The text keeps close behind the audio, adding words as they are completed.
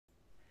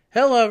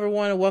Hello,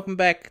 everyone, and welcome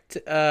back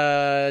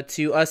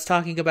to us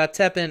talking about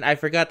Teppen. I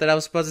forgot that I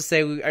was supposed to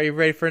say, "Are you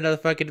ready for another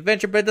fucking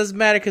adventure?" But it doesn't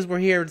matter because we're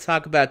here to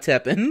talk about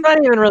Teppen.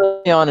 Not even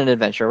really on an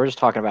adventure. We're just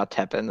talking about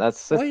Teppen.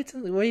 What are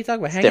you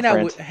talking about? It's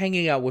different.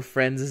 Hanging out with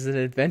friends is an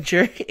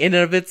adventure in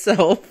and of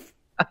itself.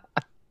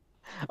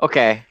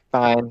 Okay,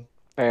 fine,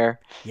 fair.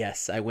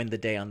 Yes, I win the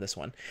day on this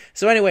one.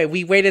 So anyway,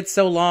 we waited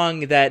so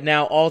long that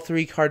now all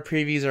three card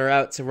previews are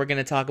out, so we're going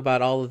to talk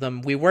about all of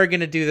them. We were going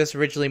to do this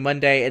originally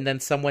Monday, and then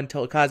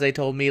Kaze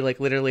told me,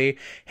 like, literally,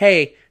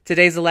 hey,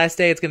 today's the last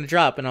day it's going to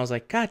drop. And I was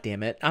like, God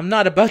damn it, I'm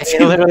not about It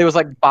to. literally was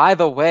like, by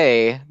the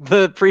way,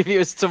 the preview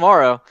is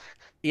tomorrow.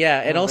 Yeah,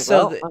 And and I was like,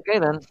 also, well, okay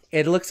then.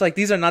 it looks like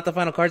these are not the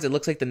final cards. It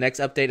looks like the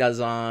next update is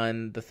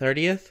on the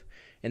 30th,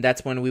 and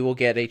that's when we will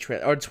get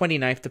or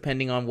 29th,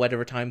 depending on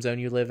whatever time zone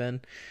you live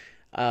in.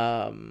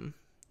 Um,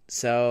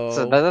 So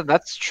so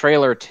that's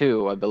trailer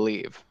 2, I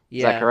believe.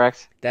 Is that yeah,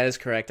 correct? that is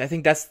correct. I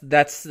think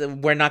that's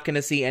we're not going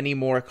to see any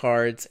more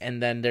cards,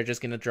 and then they're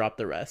just going to drop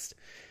the rest.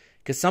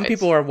 Because some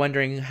people Nice. are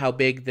wondering how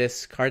big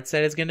this card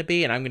set is going to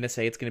be, and I'm going to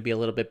say it's going to be a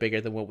little bit bigger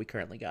than what we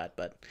currently got.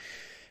 But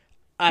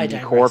I The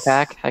core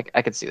digress. pack?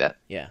 I could see that.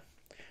 Yeah.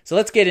 So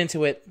let's get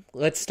into it.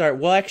 Let's start.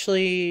 Well,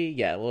 actually,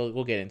 yeah,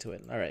 we'll get into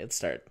it. All right, let's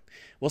start.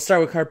 We'll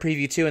start with card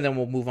preview 2, and then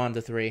we'll move on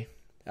to 3.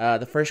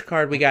 The first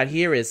card we got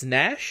here is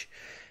Nash.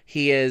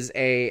 He is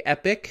a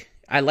epic.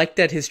 I like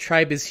that his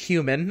tribe is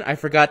human. I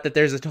forgot that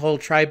there's a whole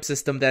tribe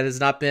system that has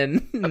not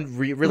been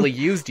really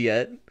used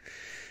yet.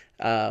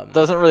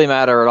 Doesn't really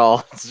matter at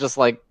all. It's just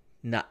like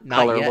Not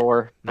color yet.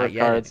 lore for Not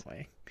yet, cards.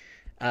 anyway.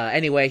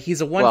 Anyway,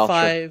 he's a Well, sure.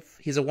 1/5.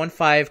 He's a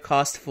 1/5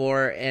 cost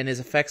 4, and his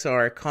effects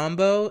are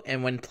combo.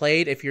 And when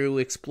played, if your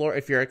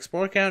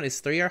explore count is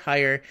 3 or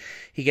higher,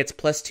 he gets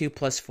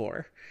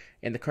 +2/+4,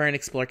 and the current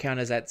explore count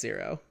is at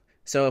 0.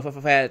 So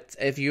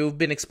if you've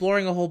been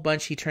exploring a whole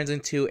bunch, he turns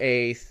into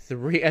a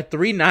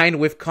 3/9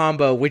 with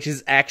combo, which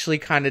is actually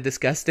kind of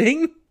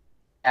disgusting.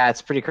 Yeah,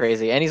 it's pretty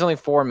crazy. And he's only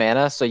 4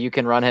 mana, so you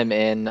can run him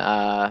in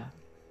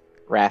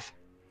Wrath.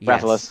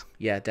 Yes, Rathalos.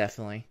 yeah,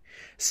 definitely.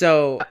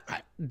 So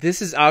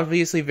this is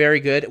obviously very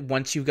good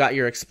once you got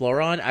your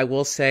Explore on. I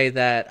will say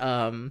that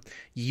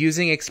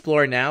using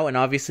Explore now, and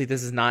obviously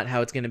this is not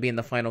how it's going to be in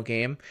the final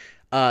game,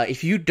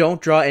 if you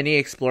don't draw any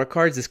Explore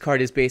cards, this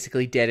card is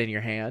basically dead in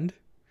your hand.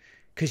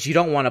 Because you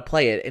don't want to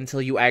play it until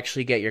you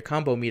actually get your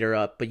combo meter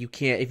up, but you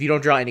can't, if you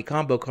don't draw any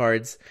combo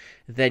cards,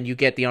 then you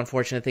get the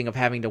unfortunate thing of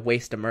having to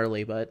waste them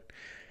early, but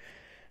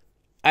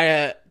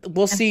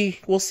we'll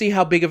see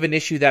how big of an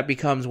issue that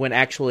becomes when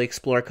actual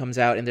Explore comes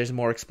out and there's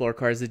more Explore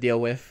cards to deal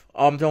with.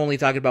 I'm only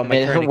talking about my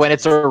current When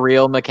it's experience. a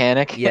real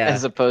mechanic Yeah,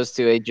 as opposed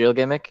to a Jill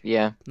gimmick,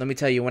 yeah. let me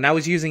tell you, when I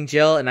was using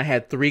Jill and I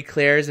had 3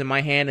 Clairs in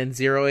my hand and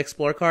 0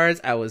 Explore cards,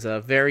 I was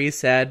a very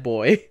sad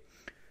boy.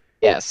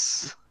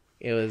 Yes.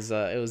 It was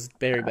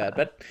very bad,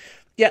 but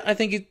yeah, I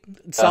think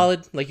it's Uh,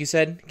 solid. Like you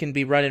said, can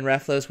be run in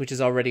Rathlos, which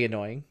is already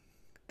annoying.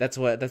 That's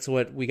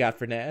what we got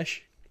for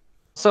Nash.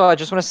 so I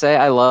just want to say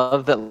I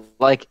love that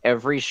like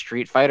every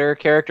Street Fighter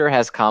character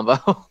has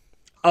combo.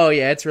 Oh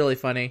yeah, it's really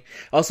funny.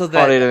 Also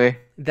Funny to me.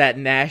 that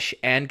Nash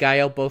and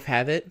Gaio both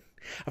have it.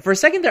 For a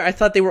second there, I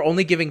thought they were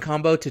only giving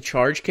combo to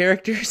charge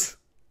characters,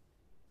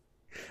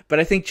 but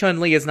I think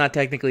Chun-Li is not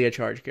technically a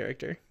charge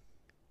character.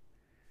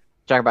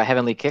 Talking about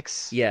Heavenly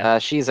Kicks. Yeah,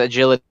 She's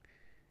agility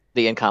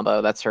and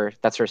combo. That's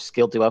her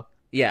skill duo.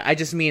 yeah. I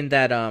just mean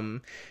that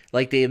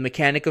like the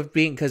mechanic of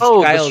being because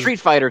Oh, the Gaio's Street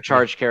Fighter yeah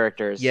charge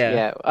characters.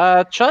 yeah.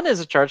 Yeah. Chun is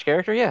a charge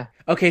character, yeah.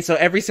 Okay, so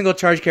every single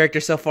charge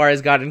character so far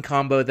has gotten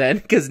combo then,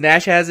 because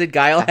Nash has it,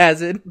 Guile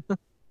has it.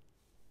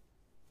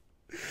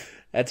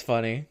 That's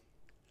funny.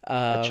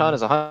 Chun Um,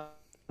 is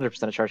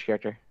 100% a charge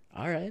character.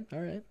 all right, all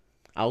right.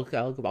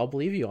 I'll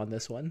believe you on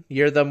this one.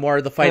 You're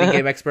the fighting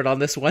game expert on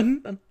this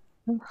one.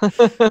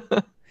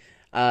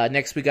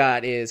 Next we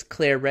got is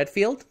Claire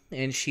Redfield,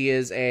 and she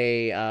is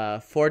a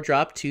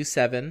 4-drop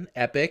 2/7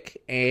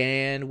 epic,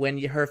 and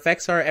when her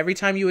effects are every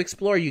time you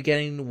explore, you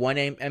getting 1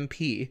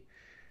 MP.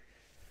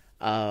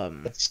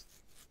 Um, It's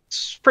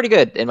pretty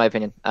good in my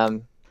opinion.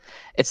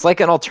 It's like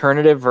an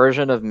alternative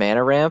version of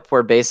Mana Ramp,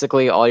 where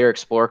basically all your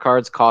Explore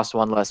cards cost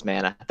 1 less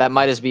mana. That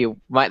might as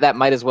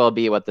well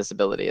be what this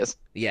ability is.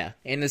 Yeah,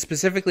 and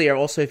specifically, or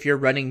also if you're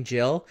running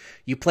Jill,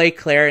 you play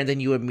Claire and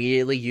then you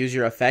immediately use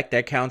your effect.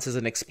 That counts as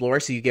an Explorer,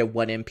 so you get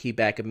 1 MP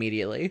back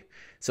immediately.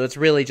 So it's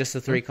really just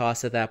a 3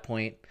 cost at that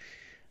point.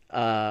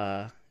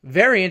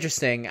 Very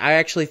interesting. I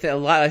actually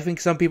I think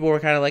some people were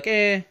kind of like,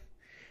 eh.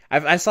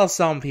 I saw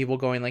some people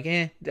going like,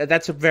 eh,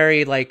 that's a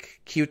very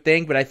like cute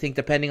thing, but I think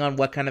depending on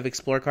what kind of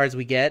Explore cards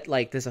we get,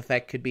 like this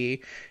effect could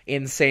be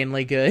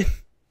insanely good.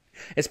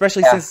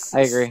 Especially Yeah, since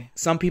I agree.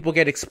 some people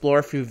get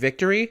explore through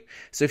victory.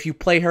 So if you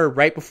play her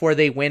right before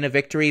they win a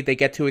victory, they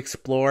get to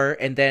explore,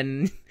 and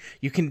then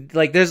you can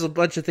like there's a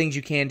bunch of things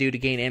you can do to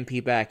gain MP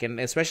back, and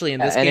especially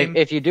in this And game.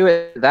 if you do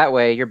it that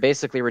way, you're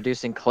basically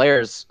reducing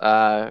Claire's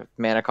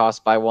mana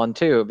cost by 1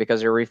 too,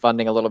 because you're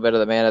refunding a little bit of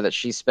the mana that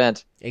she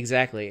spent.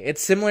 Exactly.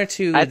 It's similar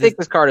to I the think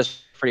this card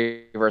is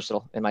pretty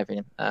versatile, in my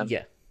opinion.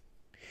 yeah.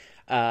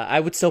 I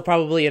would still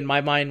probably, in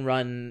my mind,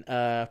 run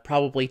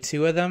probably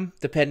two of them,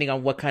 depending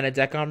on what kind of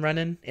deck I'm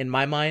running. In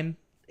my mind,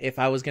 if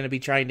I was going to be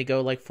trying to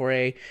go like for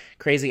a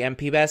crazy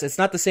MP best, it's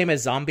not the same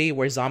as Zombie,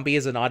 where Zombie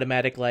is an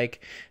automatic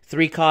like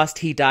 3 cost,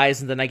 he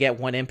dies, and then I get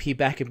 1 MP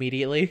back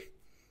immediately.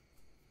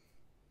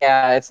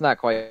 Yeah, it's not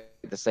quite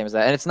the same as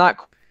that, and it's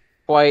not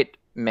quite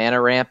mana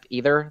ramp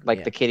either, like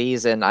Yeah. the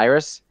Kitties and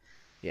Iris.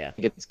 Yeah, I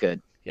think it's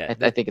good. yeah,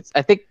 I think it's.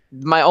 I think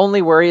my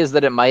only worry is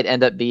that it might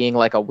end up being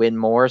like a win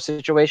more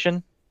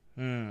situation,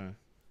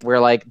 where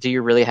like, do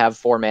you really have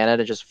 4 mana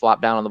to just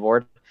flop down on the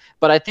board?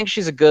 But I think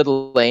she's a good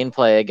lane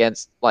play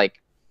against like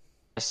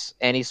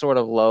any sort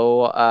of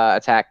low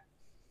attack,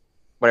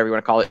 whatever you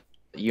want to call it,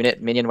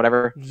 unit, minion,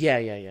 whatever. yeah,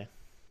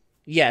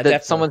 that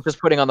That someone's just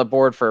putting on the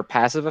board for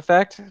passive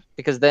effect,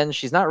 because then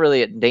she's not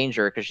really at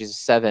danger because she's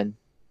 7.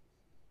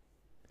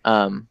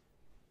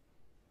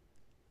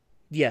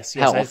 Yes,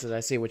 health. I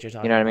see what you're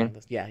talking You know what I about.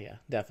 mean? Yeah,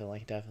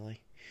 definitely.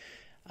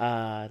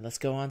 Let's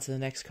go on to the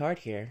next card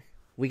here.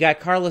 We got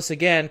Carlos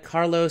again,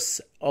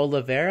 Carlos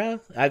Oliveira.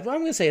 I'm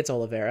going to say it's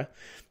Oliveira.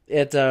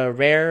 It's a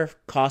rare,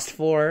 cost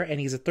 4, and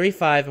he's a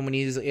 3/5.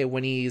 And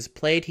when he's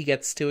played, he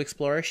gets to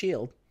explore a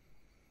shield.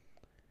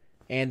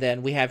 And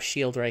then we have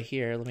shield right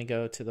here. Let me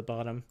go to the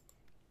bottom.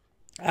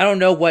 I don't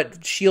know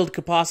what shield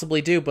could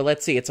possibly do, but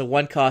let's see. It's a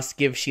 1 cost,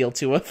 give shield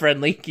to a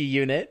friendly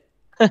unit.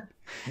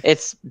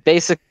 It's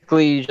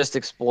basically just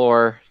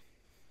explore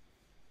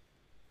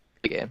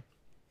the game.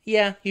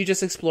 Yeah, you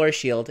just explore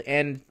shield,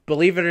 and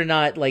believe it or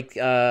not, like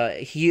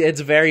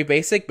it's very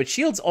basic, but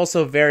shield's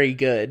also very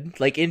good.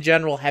 Like in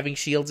general, having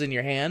shields in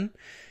your hand,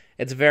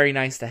 it's very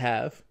nice to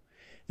have.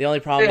 The only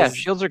problem is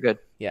shields are good.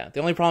 Yeah,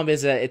 the only problem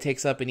is that it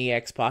takes up an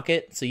EX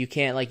pocket, so you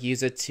can't like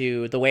use it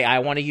to the way I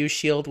want to use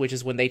shield, which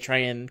is when they try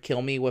and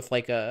kill me with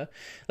like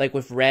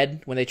with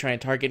red, when they try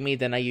and target me,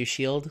 then I use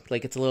shield.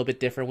 Like it's a little bit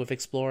different with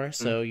explorer,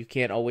 so you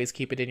can't always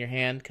keep it in your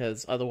hand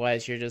because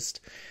otherwise you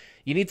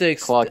need to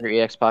Clog your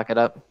EX pocket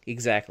up.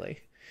 Exactly.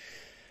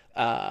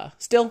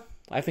 Still,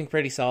 I think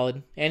pretty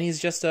solid, and he's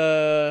just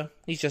a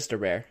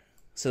rare,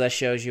 so that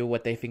shows you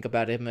what they think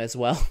about him as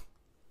well.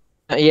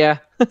 Yeah,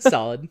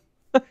 Solid.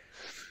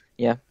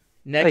 Yeah.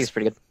 Next, I think it's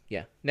pretty good.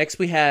 Yeah. Next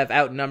we have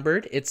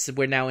Outnumbered.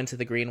 We're now into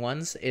the green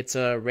ones. It's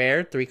a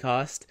rare, 3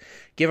 cost.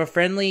 Give a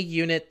friendly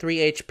unit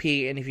 3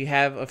 HP, and if you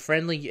have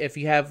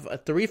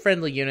 3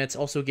 friendly units,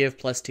 also give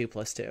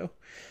 +2/+2.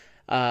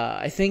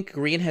 I think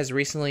green has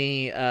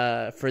recently,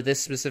 for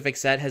this specific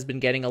set, has been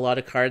getting a lot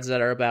of cards that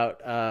are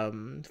about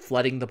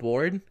flooding the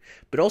board,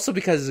 but also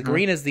because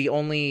green is the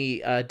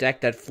only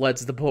deck that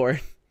floods the board.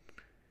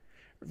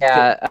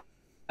 Yeah,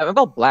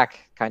 about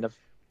black, kind of,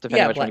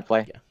 depending on which one you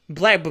play. Yeah.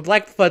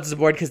 Black floods the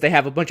board because they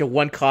have a bunch of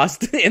 1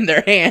 cost in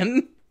their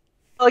hand.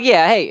 Oh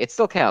yeah, hey, it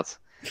still counts.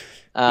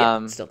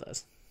 Yeah, it still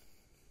does.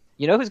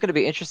 You know who's going to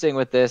be interesting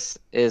with this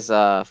is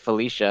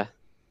Felicia.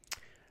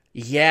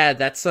 Yeah,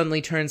 that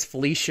suddenly turns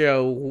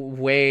Felicia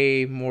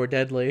way more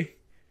deadly.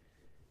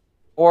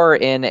 Or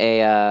in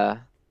a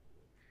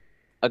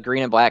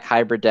green and black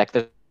hybrid deck.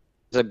 There's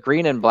a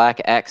green and black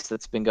X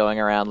that's been going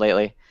around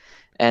lately.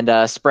 And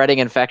spreading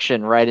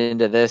infection right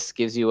into this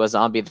gives you a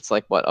zombie that's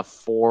like, what, a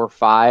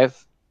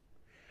 4/5?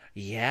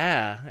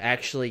 Yeah,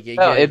 actually.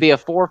 Oh, it'd be a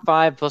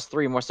 4/5 plus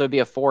 3 more, so it'd be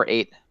a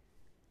 4/8.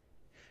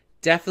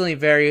 Definitely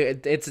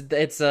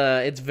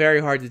it's very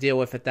hard to deal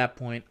with at that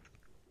point.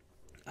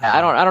 I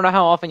don't know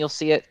how often you'll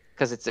see it,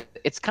 because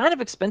it's kind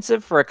of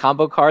expensive for a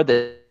combo card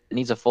that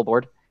needs a full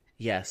board.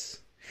 Yes.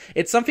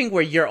 It's something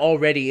where you're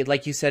already,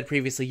 like you said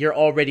previously, you're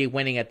already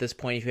winning at this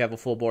point if you have a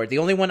full board. The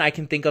only one I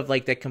can think of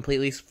like that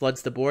completely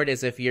floods the board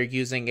is if you're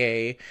using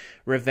a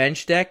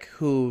revenge deck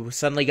who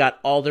suddenly got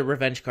all the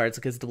revenge cards,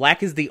 because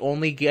black is the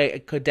only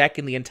deck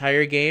in the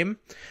entire game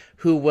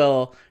who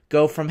will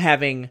go from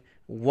having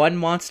 1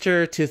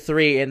 monster to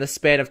 3 in the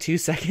span of 2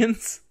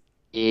 seconds.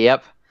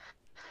 Yep.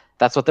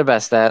 That's what they're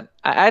best at.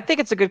 I think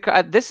it's a good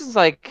card. This is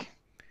like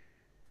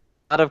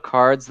a lot of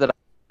cards that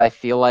I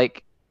feel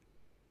like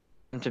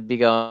to be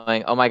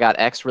going, oh my god,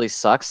 X really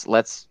sucks,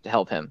 let's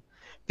help him.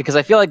 Because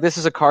I feel like this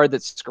is a card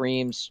that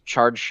screams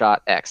charge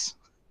shot X.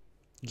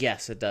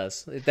 Yes, it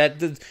does.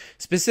 That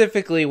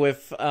specifically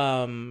with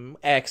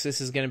X,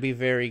 this is going to be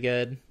very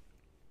good.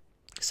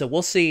 So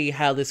we'll see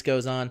how this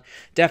goes on.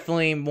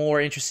 Definitely more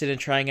interested in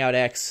trying out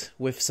X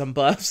with some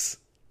buffs.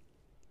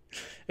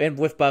 And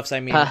with buffs,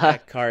 I mean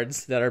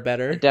cards that are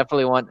better. I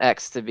definitely want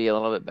X to be a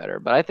little bit better,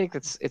 but I think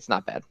it's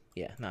not bad.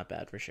 Yeah, not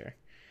bad for sure.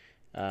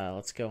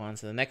 Let's go on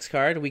to the next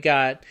card. We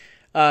got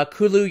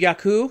Kulu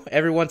Yaku,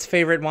 everyone's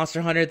favorite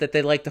monster hunter that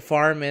they like to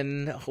farm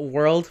in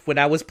World when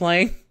I was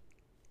playing.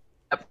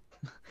 Yep.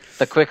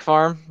 The quick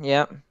farm,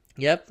 yep.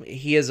 Yep,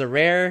 he is a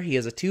rare, he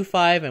is a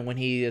 2/5, and when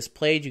he is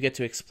played, you get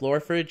to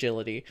explore for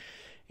agility.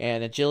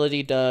 And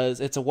agility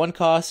it's a 1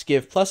 cost,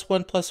 give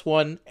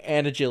 +1/+1,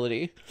 and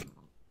agility.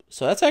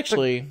 So that's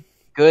actually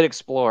good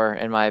explorer,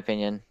 in my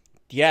opinion.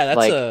 Yeah, that's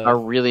like a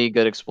really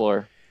good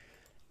explorer.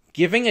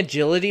 Giving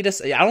agility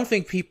to... I don't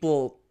think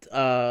people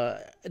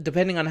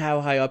depending on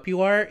how high up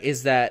you are,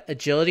 is that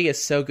agility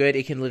is so good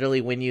it can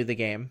literally win you the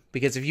game.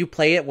 Because if you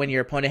play it when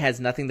your opponent has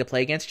nothing to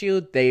play against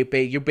you,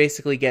 you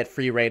basically get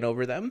free reign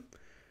over them.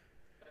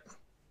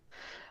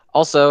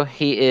 Also,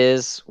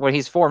 he's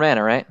 4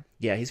 mana, right?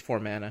 Yeah, he's 4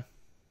 mana.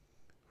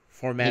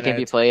 Four He can mana.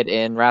 be played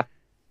in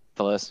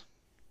Rathalos.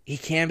 He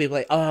can be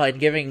played. Oh, and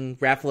giving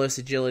Rathalos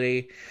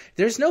agility.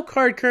 There's no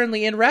card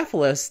currently in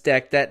Rathalos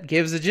deck that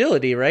gives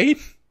agility, right?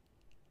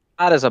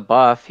 Not as a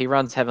buff. He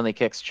runs Heavenly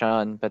Kicks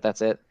Chun, but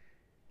that's it.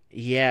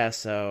 Yeah,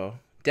 so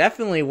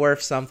definitely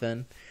worth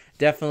something.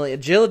 Definitely,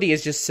 agility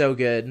is just so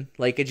good.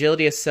 Like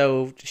agility is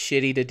so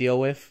shitty to deal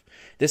with.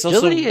 This also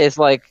Agility is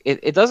like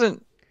it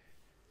doesn't.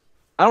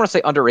 I don't want to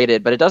say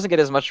underrated, but it doesn't get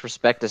as much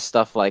respect as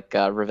stuff like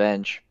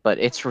Revenge. But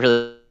it's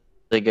really,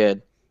 really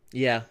good.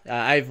 Yeah,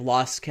 I've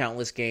lost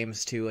countless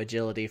games to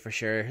agility for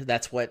sure.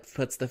 That's what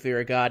puts the fear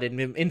of God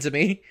into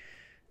me.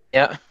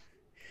 Yeah.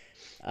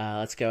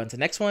 Let's go into the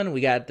next one.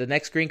 We got the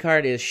next green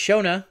card is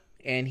Shona,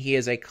 and he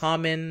is a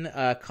common,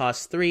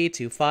 cost 3,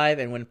 2/5,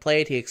 and when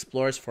played, he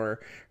explores for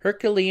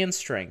Herculean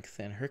Strength.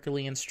 And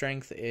Herculean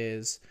Strength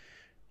is,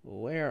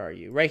 where are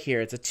you? Right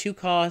here. It's a 2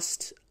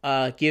 cost,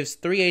 gives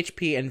 3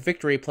 HP and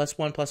victory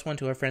 +1/+1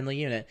 to a friendly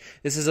unit.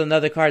 This is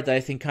another card that I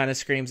think kind of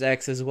screams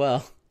X as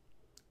well.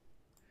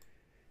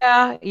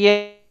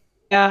 Yeah,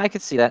 I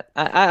could see that.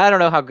 I don't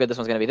know how good this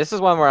one's gonna be. This is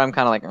one where I'm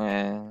kind of like,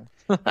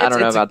 I don't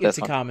know about this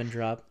one. It's a common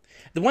drop.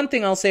 The one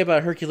thing I'll say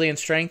about Herculean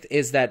Strength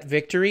is that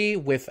victory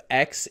with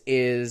X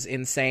is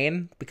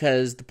insane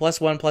because the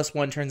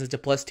 +1/+1 turns into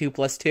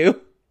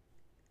 +2/+2.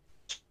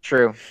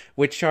 True.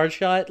 With charge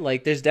shot,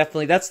 like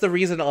that's the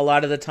reason a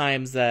lot of the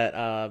times that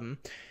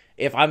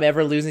if I'm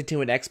ever losing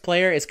to an X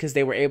player is because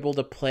they were able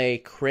to play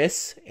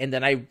Chris and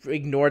then I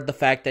ignored the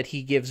fact that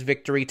he gives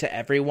victory to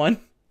everyone.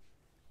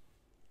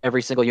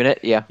 Every single unit,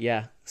 yeah.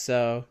 Yeah,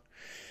 so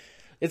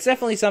it's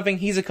definitely something.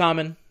 He's a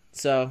common,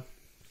 so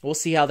we'll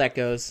see how that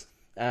goes.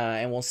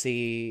 And we'll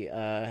see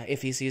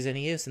if he sees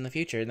any use in the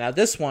future. Now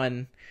this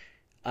one,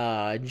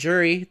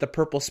 Jury, the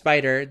purple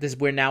spider,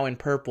 we're now in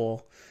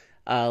purple.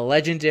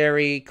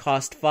 Legendary,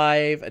 cost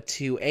 5, a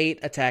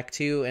 2/8, attack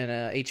 2, and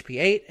a HP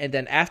 8. And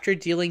then after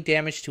dealing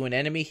damage to an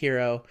enemy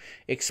hero,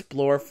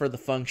 explore for the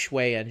Feng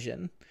Shui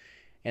engine.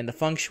 And the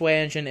Feng Shui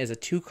engine is a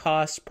 2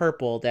 cost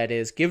purple that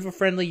is give a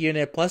friendly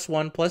unit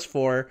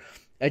 +1/+4,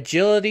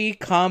 agility,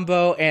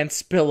 combo, and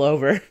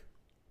spillover.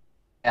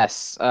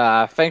 Yes,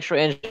 Feng Shui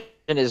engine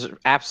is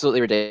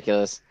absolutely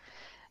ridiculous.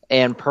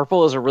 And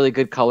purple is a really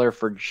good color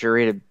for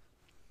Jury to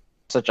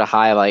such a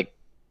high, like,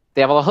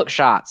 they have all the hook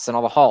shots and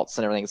all the halts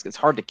and everything. It's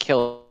hard to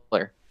kill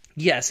her.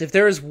 Yes, if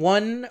there is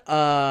one,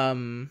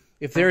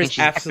 if there is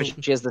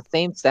absolutely... She has the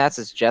same stats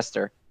as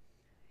Jester.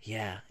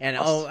 Yeah, and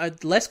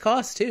less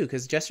cost too,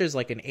 because Jester's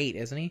like an 8,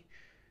 isn't he?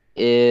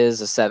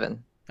 Is a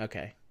 7.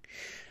 Okay.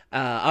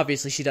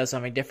 Obviously, she does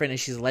something different, and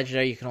she's a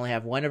legendary. You can only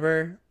have one of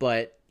her,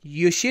 but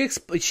you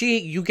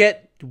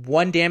get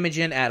 1 damage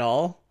in at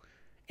all,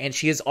 and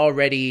she has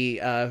already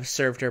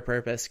served her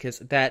purpose. Because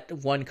that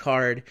one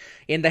card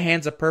in the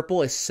hands of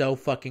purple is so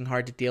fucking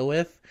hard to deal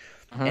with,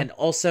 and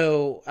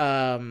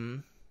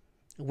also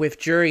with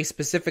Jury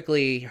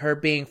specifically, her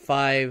being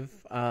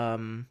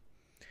 5.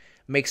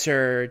 Makes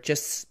her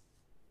just...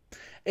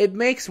 It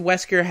makes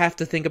Wesker have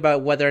to think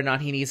about whether or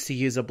not he needs to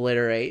use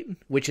Obliterate,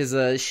 which is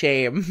a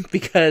shame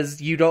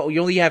because you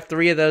only have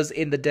 3 of those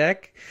in the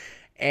deck,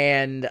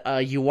 and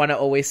you want to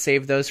always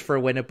save those for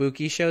when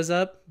Ibuki shows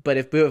up. But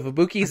if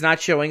Ibuki's not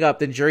showing up,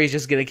 then Jury's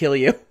just gonna kill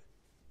you.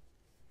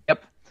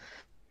 Yep.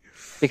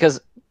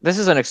 Because this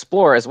is an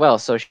Explorer as well,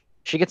 so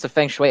she gets a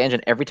Feng Shui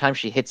engine every time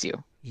she hits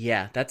you.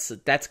 Yeah, that's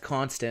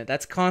constant.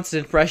 That's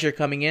constant pressure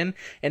coming in,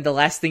 and the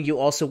last thing you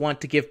also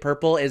want to give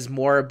purple is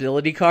more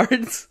ability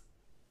cards.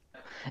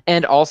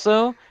 And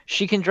also,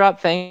 she can drop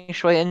Feng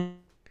Shui engine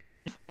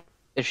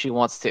if she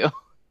wants to.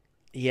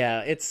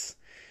 Yeah, card's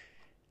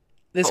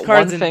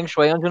one Feng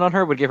Shui engine on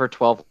her would give her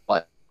 12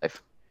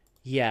 life.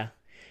 Yeah,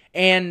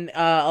 and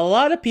a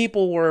lot of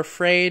people were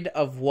afraid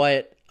of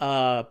what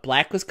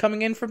black was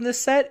coming in from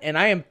this set, and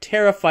I am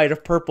terrified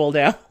of purple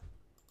now.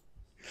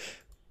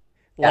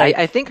 Like,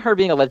 I think her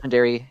being a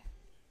legendary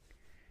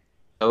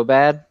so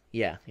bad.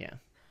 Yeah.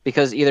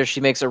 Because either she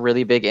makes a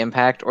really big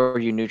impact or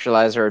you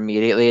neutralize her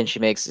immediately and she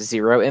makes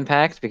 0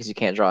 impact because you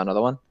can't draw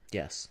another one.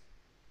 Yes.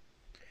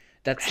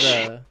 That's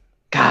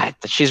God,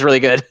 she's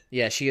really good.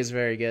 Yeah, she is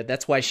very good.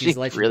 That's why she's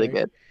legendary. Really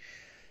good.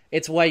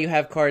 It's why you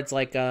have cards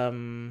like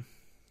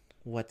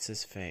what's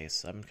his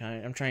face?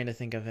 I'm trying to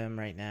think of him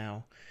right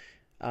now.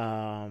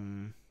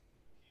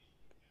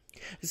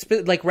 It's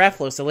like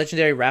Rathalos, the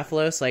legendary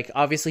Rathalos. Like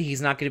obviously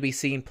he's not going to be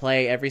seen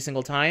play every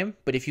single time,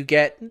 but if you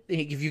get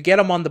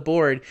him on the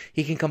board,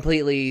 he can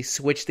completely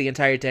switch the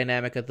entire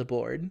dynamic of the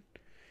board.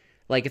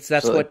 Like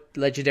that's what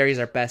legendaries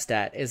are best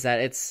at. Is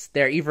that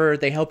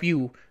they help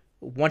you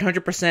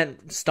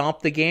 100%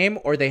 stomp the game,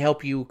 or they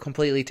help you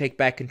completely take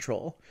back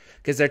control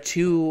because they're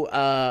too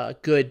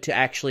good to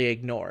actually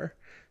ignore.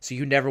 So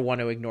you never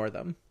want to ignore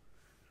them.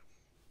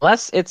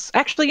 Unless it's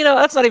actually,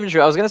 that's not even true.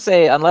 I was going to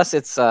say, unless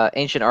it's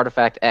Ancient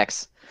Artifact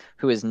X,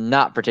 who is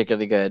not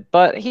particularly good,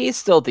 but he's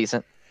still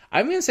decent.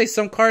 I'm going to say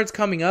some cards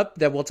coming up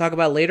that we'll talk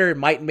about later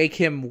might make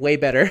him way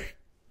better.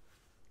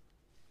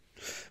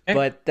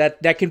 But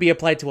that can be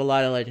applied to a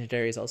lot of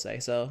legendaries, I'll say.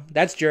 So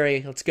that's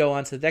Jury. Let's go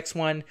on to the next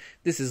one.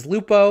 This is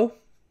Lupo,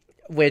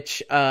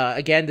 which,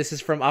 again, this is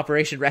from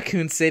Operation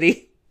Raccoon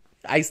City.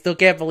 I still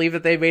can't believe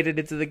that they made it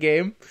into the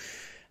game.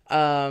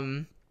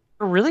 We're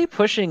really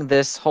pushing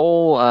this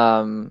whole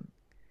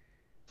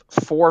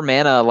 4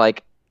 mana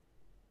like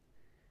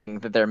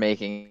that they're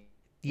making.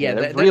 Yeah,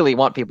 they really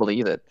want people to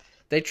use it.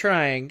 They're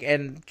trying,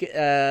 and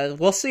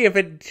we'll see if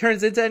it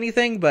turns into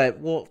anything, but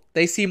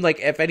they seem like,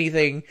 if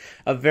anything,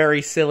 a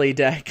very silly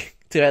deck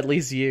to at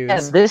least use.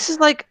 Yeah, this is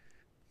like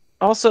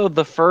also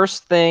the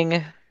first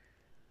thing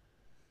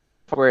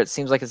where it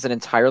seems like it's an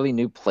entirely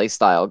new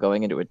playstyle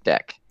going into a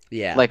deck.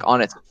 Yeah. Like on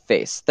its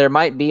face. There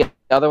might be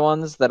other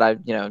ones that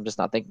I'm just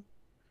not thinking.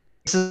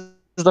 This is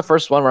the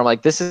first one where I'm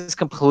like, this is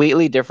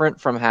completely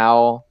different from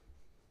how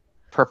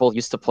Purple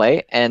used to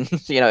play, and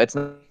it's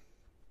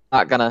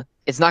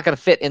not gonna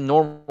fit in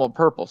normal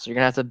Purple, so you're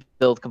gonna have to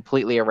build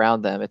completely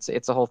around them. It's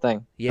a whole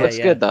thing. Yeah, it looks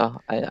good though.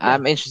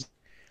 I'm interested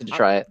to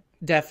try it.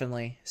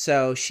 Definitely.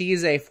 So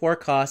she's a 4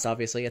 cost,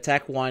 obviously,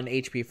 attack 1,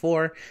 HP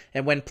 4,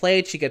 and when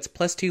played, she gets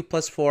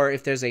 +2/+4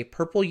 if there's a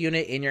purple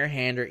unit in your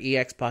hand or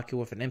EX pocket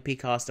with an MP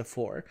cost of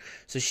 4.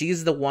 So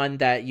she's the one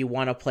that you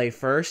want to play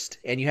first,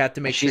 and you have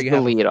to make sure you have.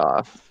 She's the lead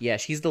off. Yeah,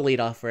 she's the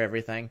lead off for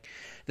everything.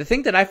 The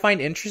thing that I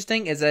find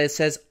interesting is that it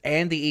says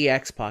and the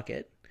EX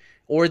pocket.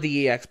 Or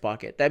the EX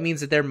pocket. That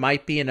means that there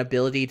might be an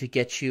ability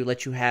to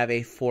let you have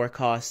a 4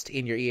 cost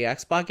in your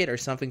EX pocket or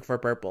something for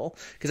purple.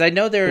 Because I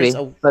know there's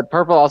but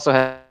purple also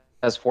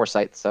has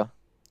foresight, so.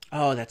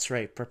 Oh, that's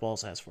right. Purple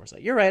also has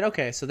foresight. You're right.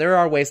 Okay, so there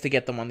are ways to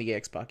get them on the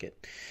EX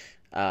pocket.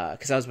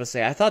 Because I was about to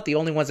say, I thought the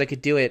only ones that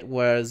could do it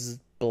was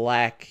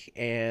black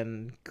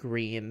and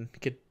green.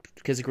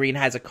 Because green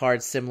has a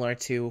card similar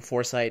to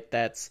foresight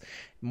that's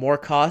more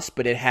cost,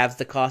 but it has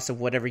the cost of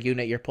whatever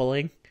unit you're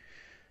pulling.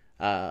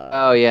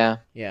 Oh yeah.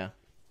 Yeah.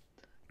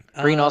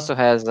 Green also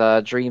has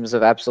Dreams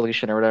of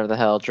Absolution or whatever the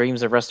hell.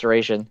 Dreams of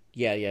Restoration.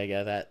 Yeah.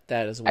 That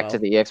as well. Back to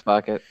the EX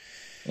pocket.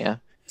 Yeah.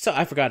 So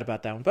I forgot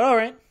about that one, but all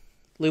right.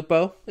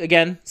 Lupo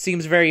again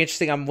seems very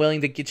interesting. I'm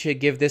willing to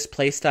give this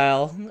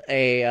playstyle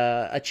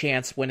a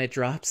chance when it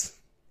drops.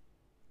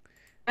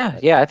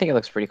 Yeah, I think it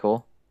looks pretty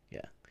cool.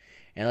 Yeah,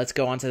 and let's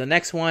go on to the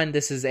next one.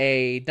 This is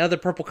another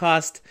purple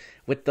cost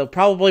with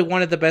probably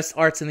one of the best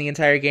arts in the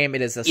entire game.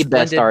 It is the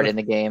best art in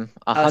the game.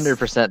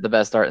 100% the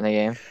best art in the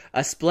game.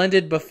 A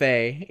splendid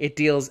buffet. It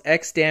deals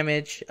X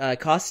damage,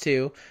 cost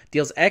 2,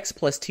 deals X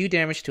plus 2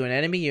 damage to an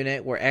enemy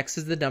unit, where X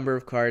is the number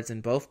of cards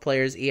in both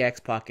players' EX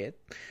pocket.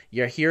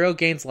 Your hero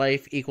gains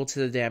life equal to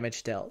the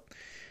damage dealt.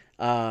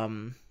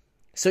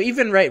 So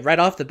even right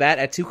off the bat,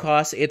 at 2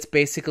 costs, it's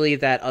basically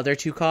that other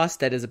 2 costs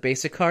that is a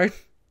basic card.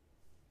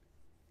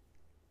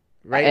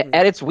 Right.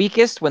 At its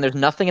weakest, when there's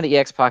nothing in the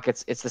EX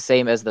pockets, it's the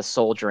same as the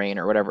Soul Drain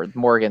or whatever,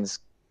 Morgan's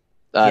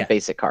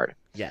basic card.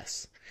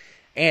 Yes.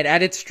 And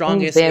at its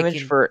strongest,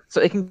 damage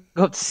so it can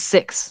go up to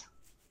 6.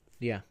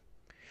 Yeah.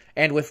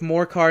 And with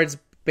more cards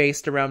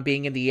based around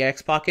being in the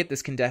EX pocket,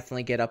 this can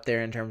definitely get up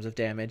there in terms of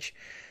damage.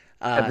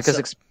 Because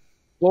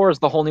Explore is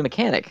the whole new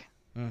mechanic.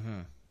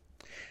 Mm-hmm.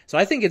 So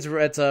I think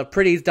it's a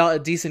pretty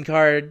decent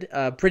card,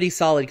 pretty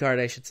solid card,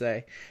 I should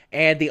say.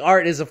 And the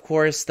art is, of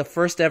course, the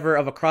first ever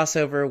of a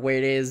crossover where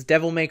it is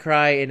Devil May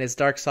Cry and his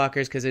Dark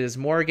Stalkers, because it is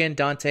Morgan,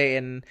 Dante,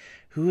 and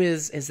who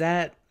is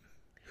that?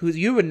 Who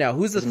you would know?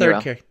 Who's the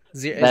third character?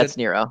 That's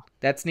Nero.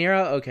 That's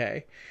Nero?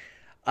 Okay.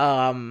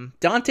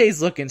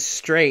 Dante's looking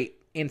straight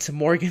into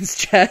Morgan's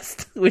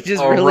chest, which is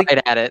really...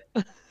 right at it.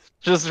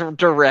 Just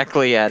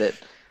directly at it.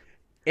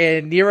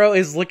 And Nero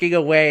is looking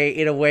away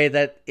in a way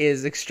that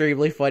is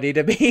extremely funny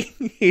to me.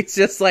 He's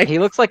just like... He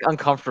looks like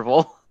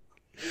uncomfortable.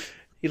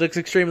 He looks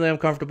extremely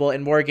uncomfortable,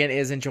 and Morgan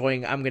is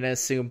enjoying, I'm going to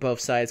assume, both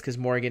sides, because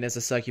Morgan is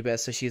a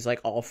succubus, so she's like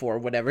all for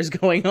whatever's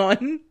going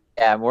on.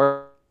 Yeah,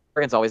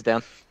 Morgan's always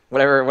down.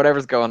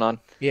 Whatever's going on.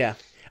 Yeah.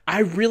 I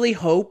really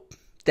hope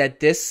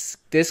that this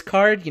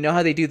card, you know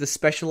how they do the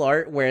special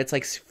art where it's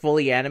like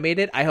fully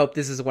animated? I hope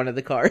this is one of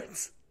the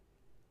cards.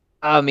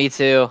 Oh, me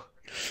too.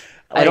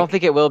 I don't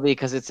think it will be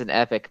because it's an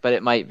epic, but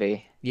it might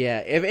be. Yeah,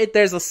 if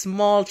there's a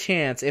small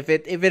chance. If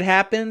it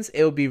happens,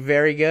 it will be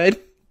very good.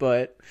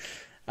 But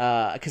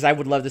because I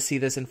would love to see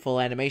this in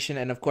full animation,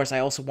 and of course, I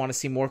also want to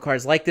see more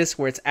cards like this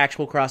where it's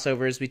actual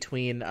crossovers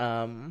between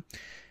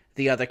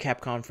the other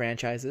Capcom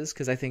franchises.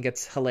 Because I think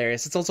it's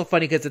hilarious. It's also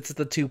funny because it's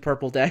the 2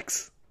 purple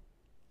decks.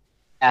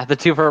 Yeah, the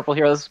 2 purple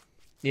heroes.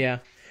 Yeah.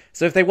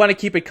 So if they want to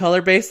keep it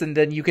color based, and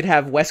then you could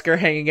have Wesker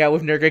hanging out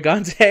with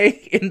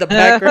Nergigante in the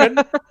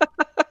background.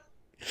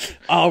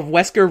 Oh,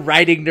 Wesker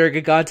riding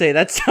Nergigante.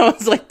 That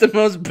sounds like the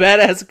most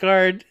badass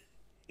card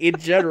in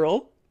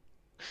general.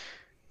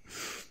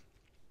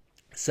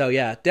 So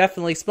yeah,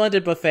 definitely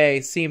Splendid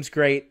Buffet seems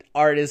great.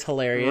 Art is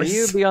hilarious. Will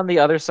you be on the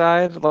other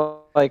side,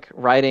 like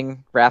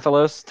riding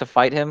Rathalos to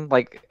fight him,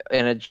 like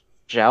in a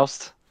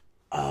joust?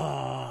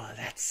 Oh,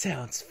 that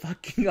sounds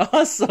fucking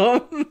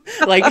awesome.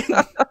 Like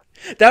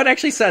That would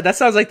actually that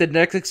sounds like the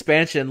next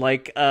expansion,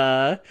 like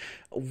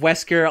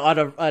Wesker on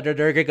a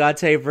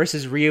Nergigante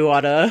versus Ryu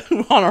on a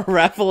on a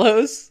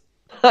Rathalos.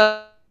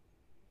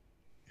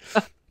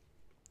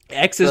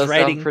 X is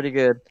riding pretty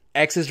good.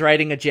 X is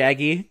riding a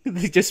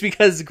Jaggy just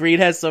because Green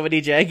has so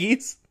many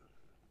Jaggies.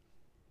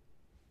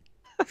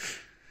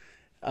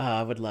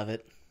 I would love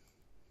it.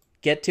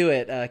 Get to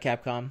it,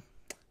 Capcom.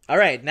 All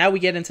right, now we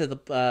get into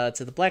the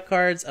to the black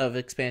cards of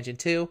expansion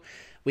 2.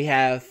 We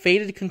have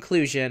Fated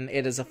Conclusion.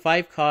 It is a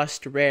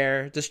 5-cost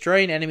rare.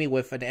 Destroy an enemy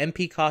with an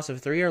MP cost of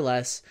 3 or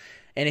less.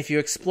 And if you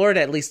explored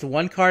at least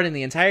one card in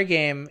the entire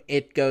game,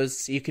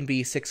 you can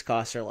be 6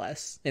 costs or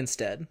less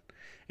instead.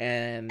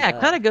 And yeah, it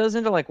kind of goes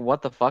into like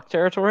what the fuck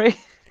territory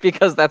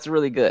because that's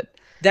really good.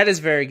 That is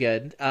very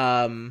good.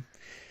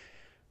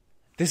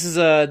 This is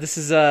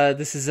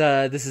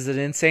an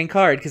insane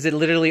card because it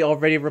literally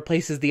already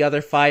replaces the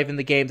other 5 in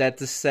the game that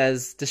just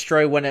says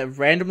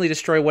randomly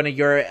destroy one of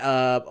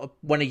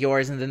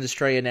yours and then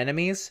destroy an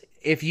enemy's.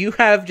 If you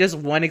have just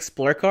one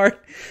Explore card,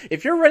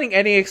 if you're running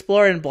any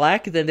Explorer in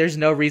black, then there's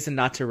no reason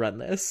not to run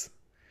this.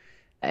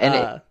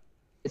 And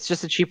it's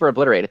just a cheaper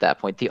Obliterate at that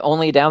point. The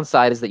only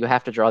downside is that you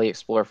have to draw the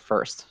Explorer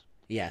first.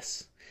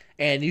 Yes.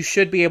 And you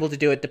should be able to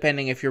do it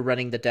depending if you're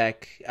running the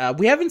deck.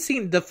 We haven't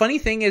seen... The funny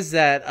thing is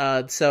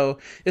that... So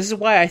this is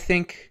why I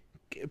think,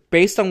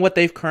 based on what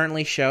they've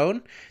currently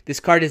shown, this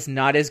card is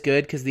not as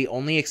good because the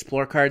only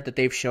Explore card that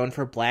they've shown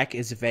for black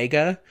is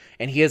Vega,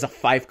 and he has a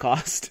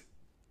 5-cost.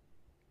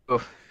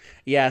 Oof.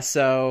 Yeah,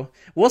 so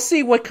we'll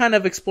see what kind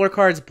of Explore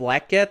cards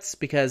black gets,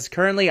 because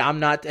currently I'm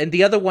not... And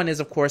the other one is,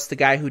 of course, the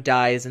guy who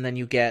dies, and then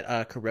you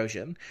get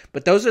Corrosion.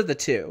 But those are the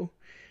 2.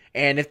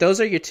 And if those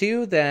are your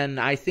 2, then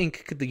I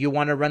think you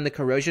want to run the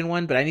Corrosion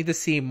one, but I need to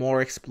see more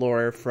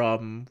Explorer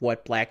from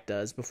what black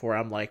does before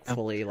I'm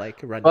fully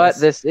run But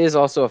this is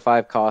also a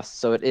 5-cost,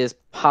 so it is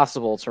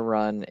possible to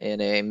run in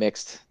a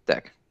mixed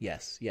deck.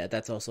 Yes, yeah,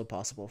 that's also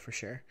possible for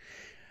sure.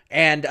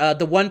 And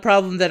the one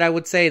problem that I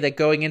would say that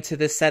going into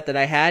this set that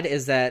I had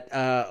is that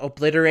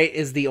Obliterate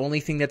is the only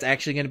thing that's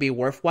actually going to be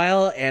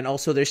worthwhile, and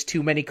also there's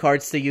too many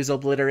cards to use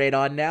Obliterate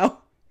on now.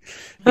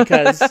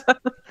 Because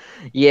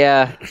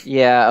yeah,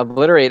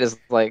 Obliterate is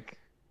like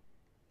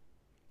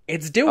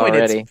it's doing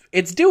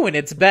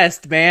its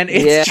best, man.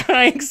 It's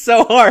trying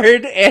so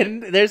hard,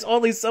 and there's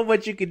only so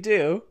much you can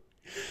do.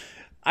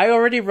 I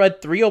already run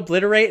 3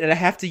 Obliterate, and I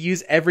have to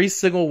use every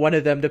single one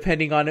of them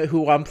depending on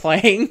who I'm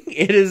playing.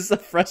 It is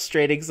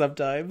frustrating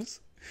sometimes.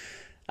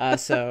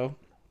 So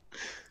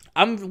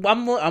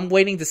I'm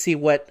waiting to see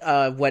what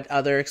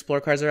other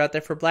Explore cards are out there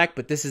for black,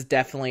 but this is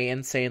definitely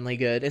insanely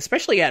good,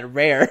 especially at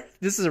rare.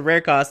 This is a rare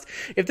cost.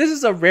 If this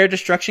is a rare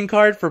destruction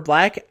card for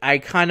black,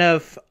 I'm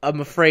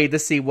afraid to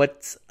see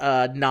what's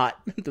not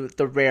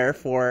the rare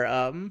for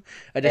a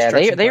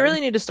destruction. Yeah, they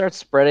really need to start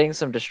spreading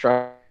some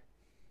destruction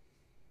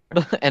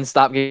and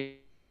stop giving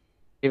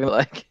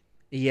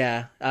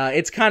Yeah,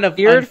 it's kind of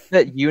weird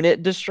that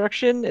unit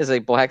destruction is a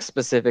black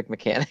specific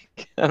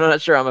mechanic. I'm not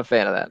sure I'm a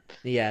fan of that.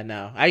 Yeah,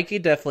 no, I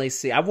could definitely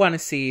see. I want to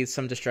see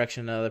some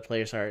destruction in other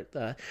players' art,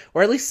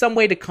 or at least some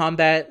way to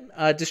combat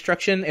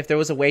destruction. If there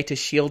was a way to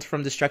shield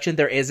from destruction,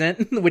 there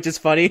isn't, which is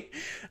funny.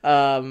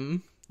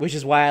 Which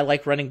is why I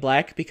like running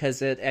black,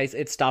 because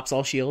it stops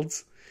all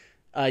shields.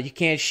 You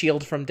can't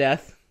shield from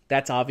death.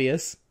 That's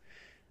obvious.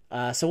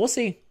 So we'll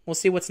see. We'll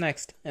see what's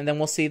next. And then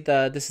we'll see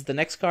this is the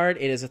next card.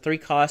 It is a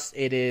 3-cost.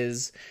 It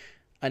is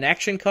an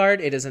action card.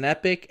 It is an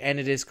epic,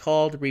 and it is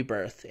called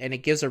Rebirth. And it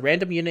gives a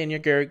random unit in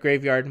your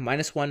graveyard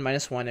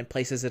 -1/-1 and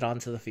places it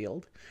onto the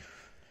field.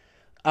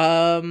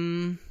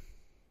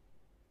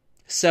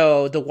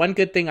 So the one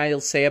good thing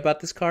I'll say about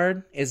this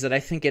card is that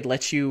I think it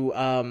lets you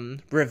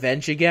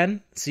revenge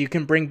again. So you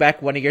can bring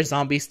back one of your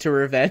zombies to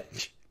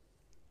revenge.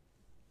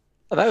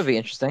 Oh, that would be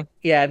interesting.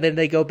 Yeah, and then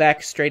they go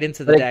back straight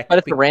into the deck. But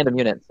it's a random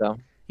unit, so...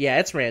 Yeah,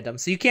 it's random.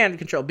 So you can't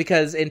control...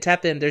 Because in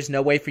Teppen, there's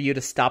no way for you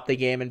to stop the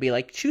game and be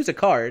like, choose a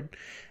card.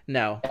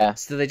 No. Yeah.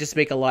 So they just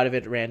make a lot of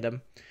it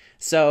random.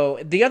 So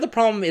the other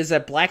problem is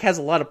that black has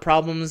a lot of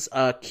problems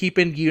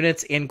keeping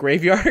units in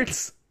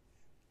graveyards.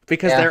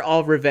 Because they're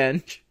all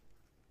revenge.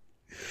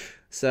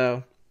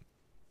 So...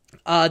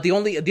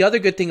 the other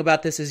good thing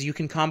about this is you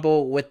can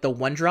combo with the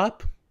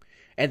 1-drop.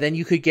 And then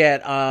you could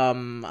get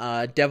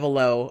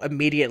Devilo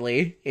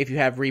immediately if you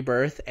have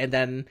Rebirth, and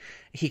then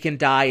he can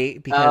die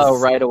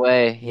because right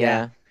away.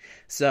 Yeah.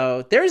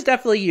 So there's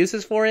definitely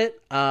uses for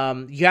it.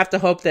 You have to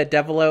hope that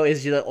Devilo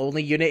is the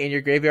only unit in your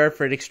graveyard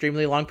for an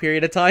extremely long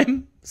period of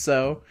time.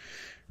 So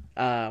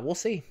we'll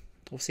see.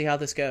 We'll see how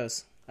this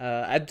goes.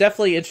 I'm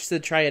definitely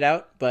interested to try it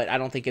out, but I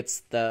don't think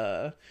it's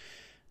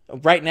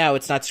right now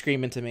it's not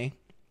screaming to me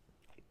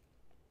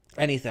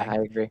anything. I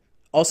agree.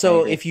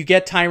 Also, if you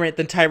get Tyrant,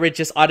 then Tyrant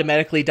just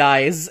automatically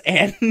dies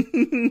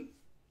and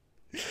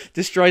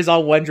destroys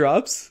all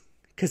 1-drops.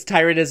 Because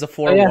Tyrant is a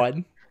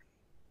 4/1.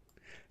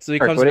 So he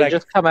comes would back. it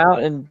just come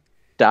out and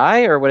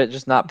die, or would it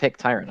just not pick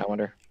Tyrant, I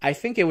wonder? I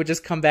think it would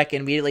just come back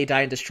and immediately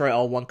die and destroy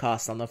all 1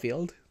 cost on the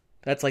field.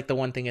 That's like the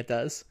one thing it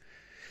does.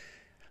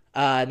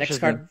 Next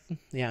card,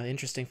 yeah,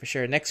 interesting for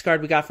sure. Next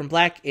card we got from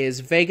Black is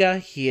Vega.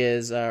 He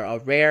is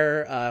a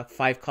rare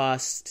 5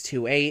 cost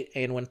 2/8,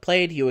 and when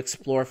played, you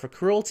explore for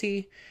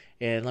Cruelty.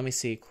 And let me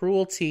see,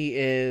 Cruelty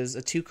is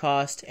a 2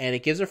 cost, and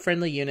it gives a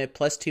friendly unit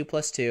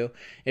 +2/+2.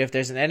 And if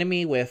there's an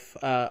enemy with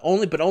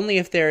only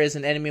if there is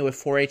an enemy with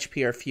 4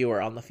 HP or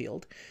fewer on the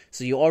field.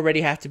 So you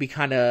already have to be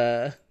kind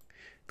of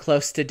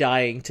close to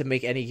dying to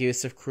make any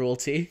use of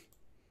Cruelty.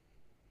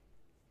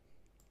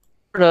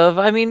 Sort of.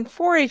 I mean,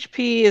 4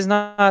 HP is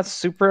not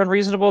super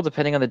unreasonable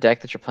depending on the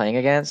deck that you're playing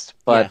against,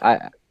 but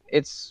Yeah.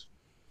 it's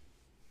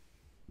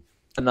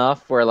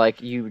enough where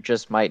like you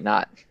just might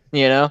not,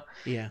 you know?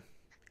 Yeah.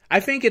 I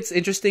think it's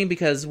interesting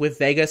because with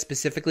Vega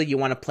specifically, you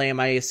want to play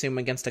him, I assume,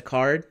 against a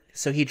card.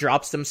 So he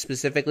drops them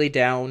specifically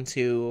down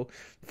to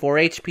 4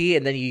 HP,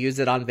 and then you use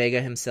it on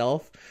Vega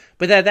himself.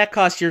 But that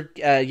costs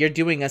you're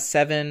doing a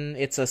 7.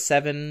 It's a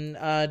 7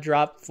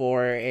 drop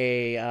for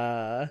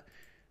a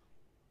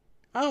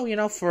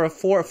for a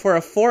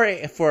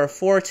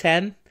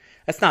 4/10.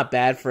 That's not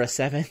bad for a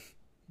 7.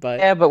 But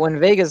yeah, but when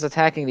Vega's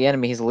attacking the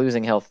enemy, he's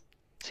losing health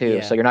too,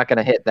 Yeah. so you're not going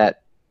to hit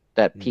that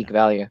peak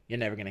value. You're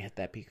never going to hit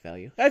that peak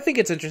value. I think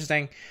it's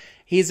interesting.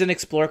 He's an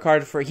explore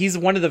card he's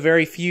one of the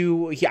very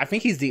few, I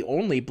think he's the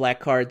only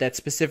Black card that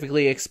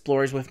specifically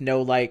explores with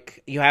no,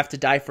 like, you have to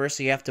die first,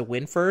 so you have to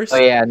win first. Oh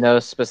yeah, no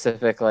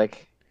specific,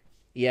 like...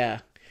 Yeah.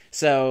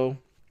 So...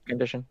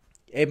 condition.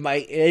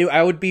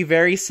 I would be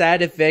very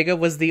sad if Vega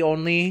was the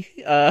only,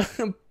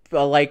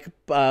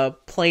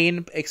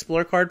 plain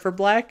explore card for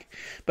Black,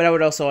 but I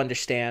would also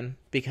understand,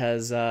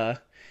 because,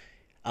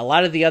 a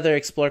lot of the other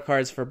explore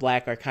cards for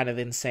Black are kind of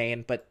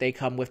insane, but they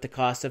come with the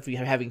cost of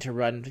having to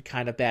run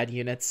kind of bad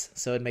units,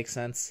 so it makes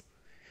sense.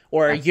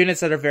 Or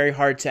units that are very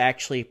hard to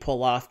actually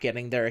pull off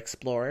getting their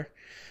explorer.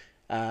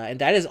 And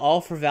that is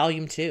all for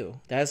Volume 2.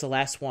 That is the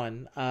last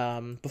one.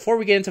 Before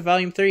we get into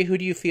Volume 3, who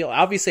do you feel?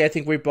 Obviously, I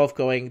think we're both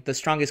going, the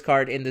strongest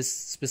card in this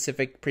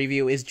specific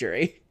preview is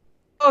Jury.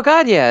 Oh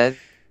god, yeah.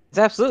 It's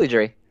absolutely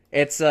Jury.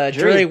 It's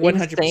Jury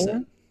 100%.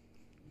 Insane.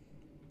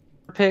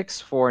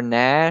 Picks for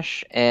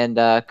Nash and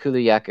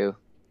Kuluyaku.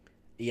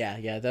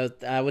 Yeah.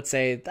 I would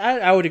say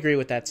I would agree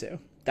with that too.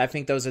 I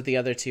think those are the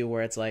other two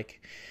where it's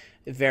like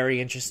very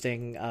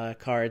interesting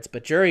cards,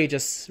 but Jury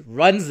just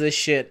runs this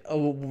shit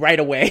right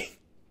away.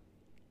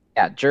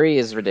 Yeah, Jury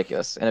is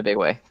ridiculous in a big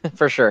way,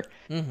 for sure.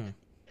 Mm-hmm.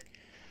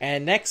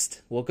 And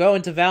next, we'll go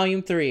into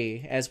Volume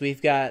 3 as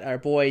we've got our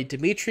boy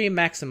Dmitry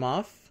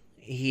Maximov.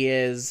 He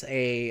is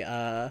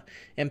a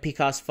MP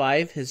cost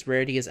 5. His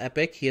rarity is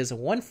epic. He is a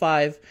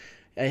 1/5.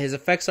 His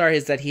effects are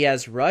that he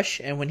has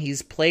Rush, and when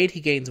he's played, he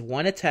gains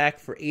 1 attack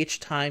for each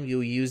time you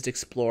used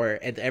Explorer,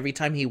 and every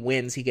time he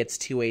wins, he gets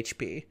 2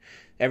 HP.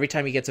 Every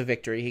time he gets a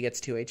victory, he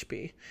gets 2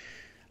 HP.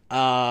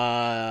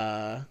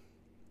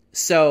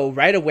 So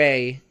right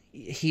away,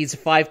 he's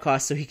 5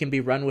 cost, so he can be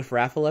run with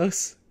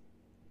Rathalos.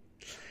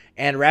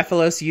 And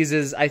Rathalos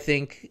uses, I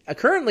think,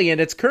 currently in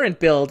its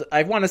current build,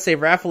 I want to say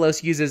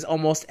Rathalos uses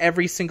almost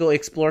every single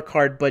Explore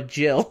card but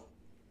Jill.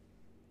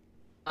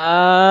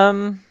 I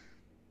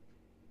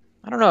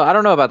don't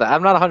know about that.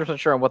 I'm not 100%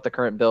 sure on what the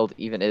current build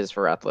even is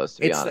for Rathalos,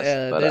 to be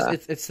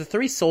honest. It's the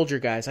 3 soldier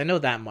guys. I know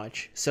that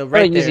much. So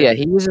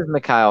he uses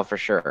Mikhail for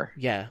sure.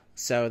 Yeah,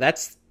 so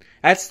that's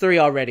 3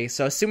 already.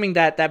 So assuming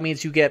that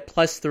means you get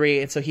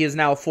 +3, and so he is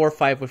now a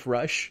 4/5 with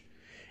Rush.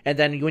 And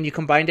then when you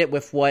combined it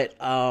with what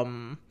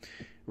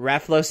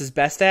Rathalos is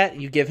best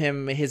at, you give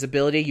him his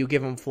ability, you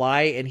give him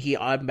Fly, and he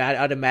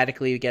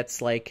automatically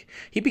gets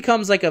he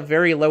becomes like a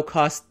very low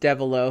cost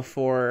Devilo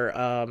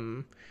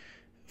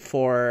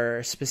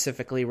for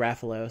specifically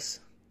Rathalos.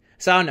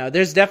 So I don't know.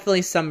 There's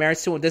definitely some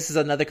merits to it. This is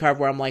another card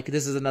where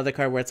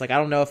it's like I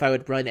don't know if I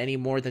would run any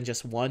more than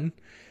just 1.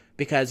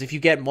 Because if you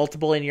get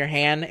multiple in your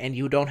hand and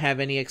you don't have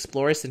any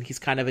Explorers, then he's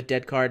kind of a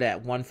dead card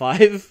at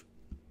 1/5.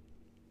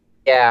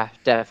 Yeah,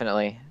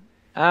 definitely.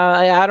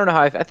 I don't know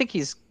how I think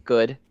he's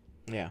good.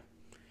 Yeah.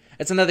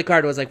 It's another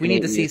card where it's like, we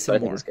need to see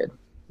some more. Good.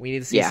 We need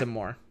to see some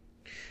more.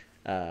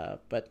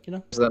 But,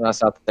 There's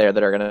us out there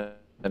that are going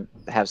to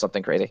have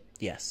something crazy.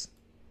 Yes.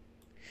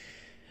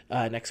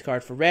 Next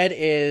card for red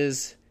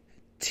is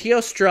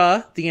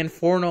Teostra, the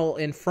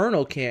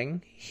Infernal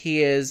King.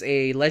 He is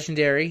a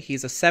legendary.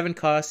 He's a 7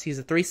 cost. He's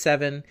a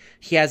 3/7.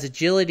 He has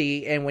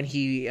agility, and when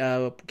he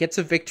gets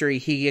a victory,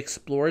 he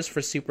explores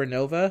for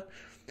Supernova.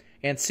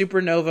 And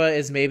Supernova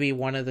is maybe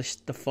one of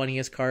the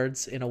funniest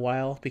cards in a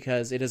while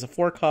because it is a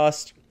 4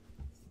 cost.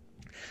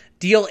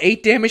 Deal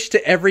 8 damage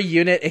to every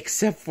unit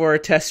except for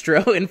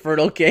Testro,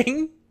 Infernal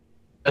King.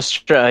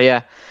 Testra,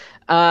 yeah.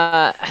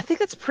 I think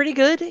that's pretty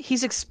good.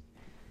 He's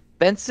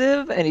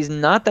expensive, and he's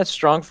not that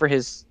strong for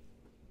his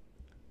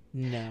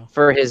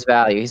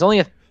value. He's only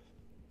a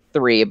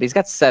 3, but he's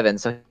got 7,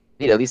 so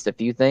he need at least a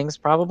few things,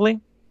 probably,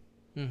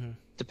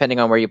 depending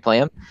on where you play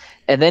him.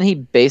 And then he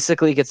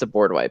basically gets a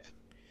board wipe.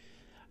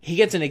 He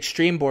gets an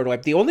extreme board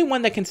wipe. The only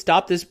one that can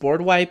stop this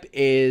board wipe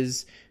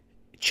is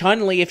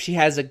Chun-Li if she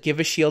has a give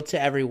a shield to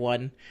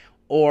everyone,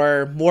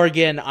 or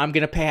Morgan, I'm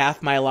going to pay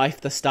half my life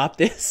to stop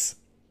this.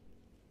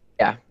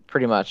 Yeah,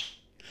 pretty much.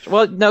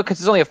 Well, no, because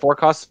it's only a 4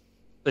 cost,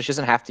 so she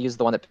doesn't have to use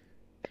the one that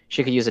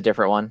she could use a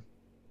different one.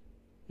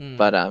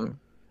 But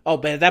oh,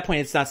 but at that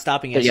point it's not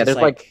stopping it. But yeah, there's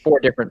like 4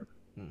 different.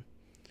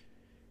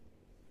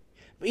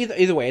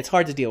 Either way, it's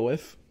hard to deal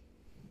with.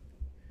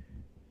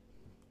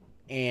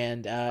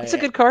 And it's a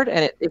good card,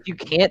 and if you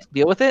can't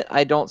deal with it,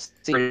 I don't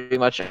see very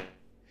much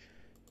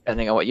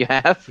depending on what you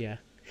have. Yeah.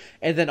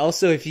 And then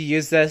also if you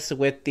use this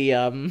with the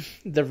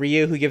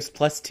Ryu who gives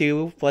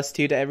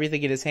 +2 to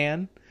everything in his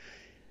hand,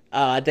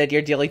 then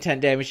you're dealing 10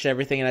 damage to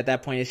everything, and at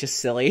that point it's just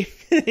silly.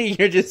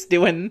 You're just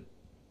doing...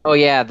 Oh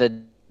yeah,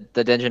 the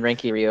Denjin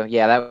Renki Ryu.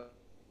 Yeah, that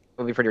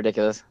would be pretty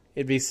ridiculous.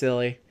 It'd be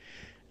silly.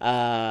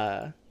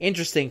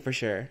 Interesting for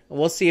sure.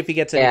 We'll see if he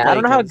gets any play. I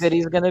don't know how good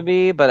he's gonna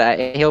be, but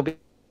he'll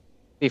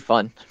be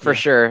fun for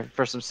sure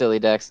for some silly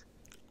decks.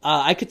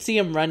 I could see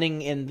him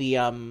running in the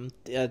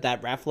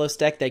that Rathalos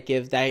deck that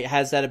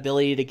has that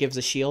ability that gives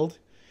a shield.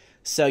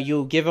 So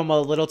you give him a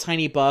little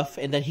tiny buff,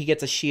 and then he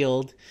gets a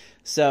shield.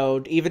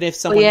 So even if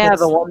someone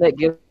the one that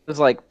gives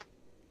like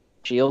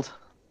shield,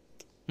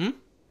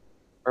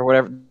 or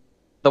whatever,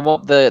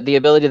 the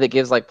ability that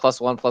gives like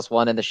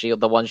 +1/+1 and the shield,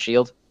 the one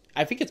shield.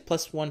 I think it's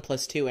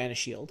 +1/+2 and a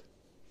shield.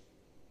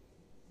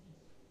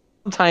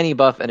 Tiny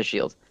buff and a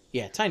shield.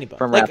 Yeah, tiny buff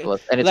from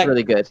Rathalos, and it's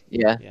really good.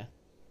 Yeah.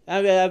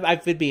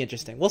 It'd be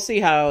interesting. We'll see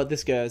how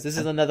this goes. This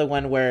is another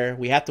one where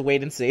we have to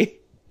wait and see.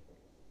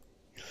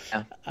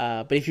 Yeah.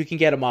 But if you can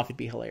get him off, it'd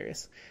be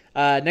hilarious.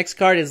 Next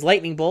card is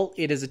Lightning Bolt.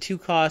 It is a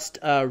 2-cost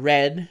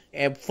red,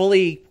 and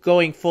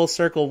going full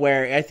circle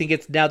where I think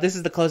this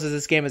is the closest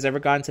this game has ever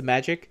gone to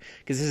Magic,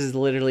 because this is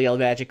literally a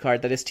Magic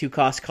card that is 2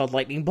 costs called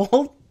Lightning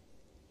Bolt.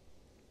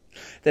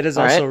 That is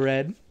also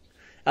red.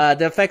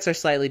 The effects are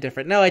slightly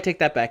different. No, I take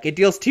that back. It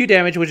deals 2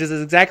 damage, which is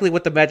exactly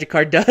what the Magic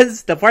card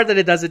does. The part that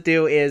it doesn't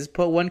do is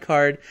put 1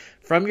 card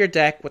from your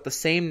deck with the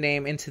same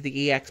name into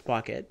the EX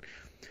pocket.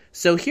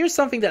 So here's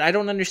something that I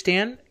don't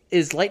understand.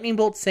 Is Lightning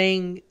Bolt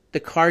saying the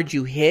card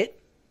you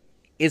hit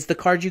is the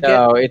card you get?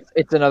 No,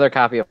 it's another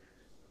copy of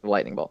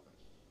Lightning Bolt.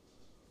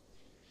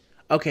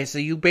 Okay, so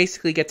you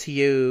basically get to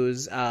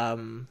use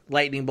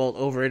Lightning Bolt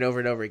over and over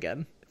and over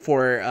again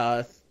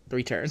for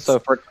 3 turns. So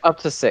for up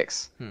to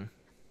 6.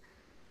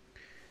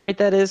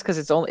 That is because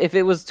it's only if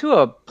it was to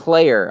a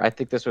player, I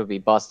think this would be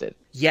busted.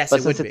 Yes, but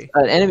it since would it's be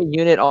an enemy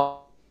unit.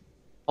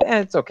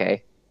 It's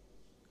okay.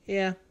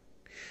 Yeah,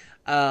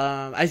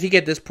 I think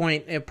at this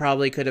point it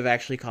probably could have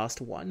actually cost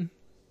 1,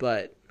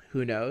 but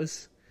who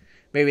knows?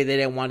 Maybe they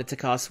didn't want it to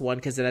cost 1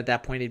 because then at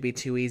that point it'd be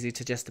too easy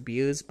to just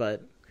abuse.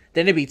 But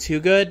then it'd be too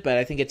good. But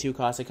I think at 2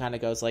 costs it kind of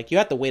goes like you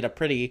have to wait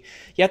you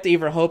have to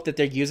either hope that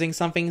they're using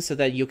something so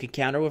that you could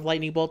counter with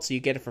Lightning Bolt so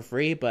you get it for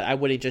free. But I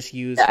wouldn't just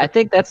use. Yeah, I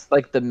think that's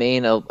like the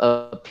main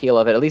appeal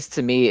of it, at least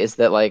to me, is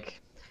that like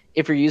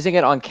if you're using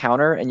it on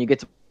counter and you get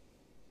to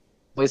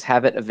always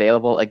have it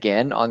available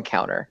again on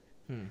counter,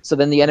 so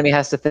then the enemy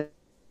has to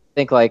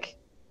think like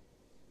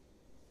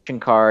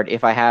card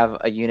if I have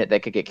a unit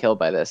that could get killed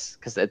by this,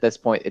 because at this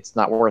point it's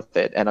not worth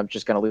it and I'm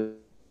just going to lose.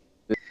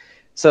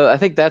 So I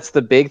think that's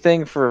the big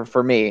thing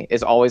for me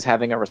is always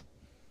having a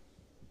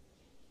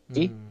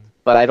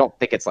but I don't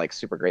think it's like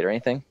super great or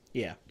anything.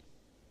 Yeah,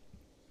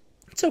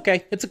 it's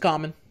okay. It's a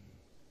common.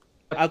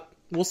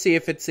 We'll see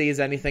if it sees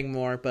anything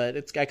more, but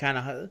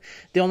the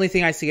only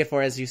thing I see it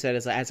for, as you said,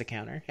 is as a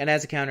counter, and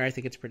as a counter I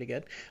think it's pretty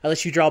good,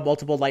 unless you draw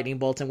multiple Lightning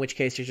Bolts, in which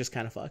case you're just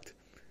kind of fucked.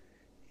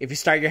 If you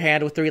start your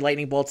hand with 3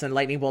 Lightning Bolts and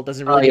Lightning Bolt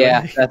doesn't really do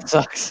anything. That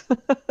sucks.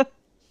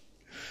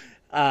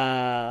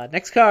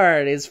 Next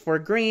card is for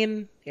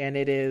green, and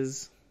it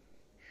is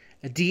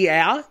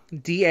DA.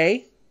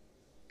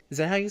 Is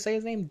that how you say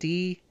his name?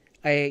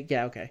 D-A.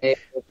 Yeah, okay.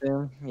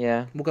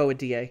 Yeah. We'll go with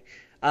DA.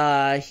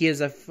 He is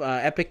a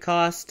epic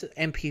cost,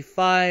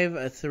 MP5,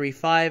 a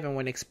 3/5, and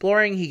when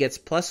exploring, he gets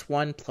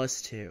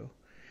 +1/+2.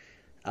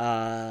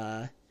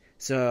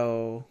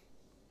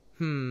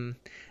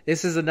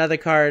 This is another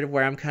card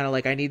where I'm kind of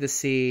like, I need to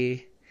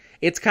see.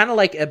 It's kind of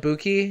like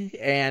Ibuki,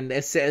 and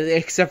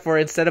except for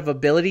instead of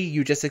ability,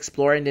 you just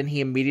explore and then he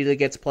immediately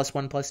gets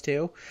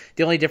 +1/+2.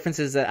 The only difference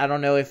is that I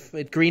don't know if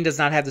green does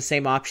not have the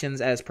same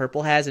options as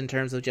purple has in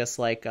terms of just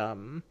like.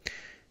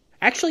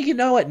 Actually, you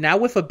know what? Now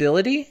with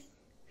ability,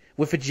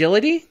 with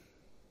agility,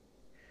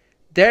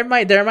 there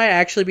might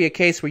actually be a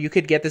case where you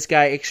could get this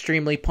guy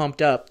extremely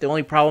pumped up. The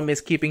only problem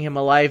is keeping him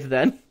alive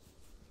then.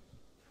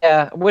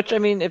 Yeah, which I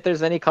mean, if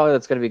there's any color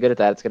that's going to be good at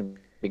that, it's going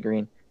to be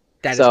green.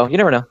 So you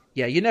never know.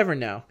 Yeah, you never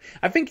know.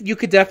 I think I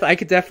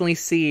could definitely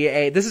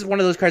see this is one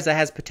of those cards that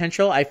has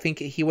potential. I think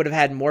he would have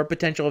had more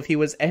potential if he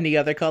was any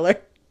other color.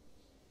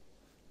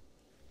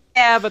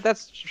 Yeah, but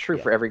that's true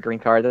for every green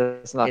card.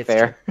 That's not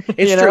fair. True.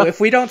 It's true. If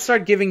we don't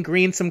start giving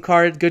green some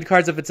good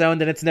cards of its own,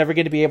 then it's never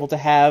going to be able to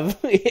have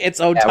its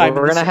own time.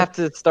 We're going to have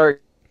to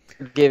start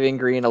giving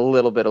green a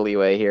little bit of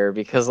leeway here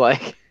because,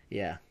 like...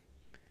 Yeah.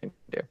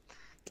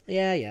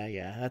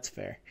 Yeah, that's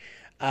fair.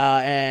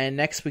 And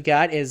next we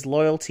got is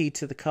Loyalty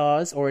to the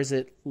Cause, or is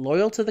it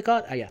Loyal to the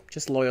Cause? Oh, yeah,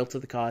 just Loyal to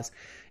the Cause.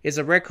 Is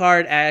a rare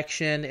card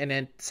action, and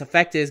its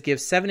effect is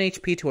give 7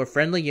 HP to a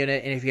friendly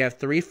unit, and if you have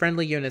 3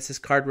 friendly units, this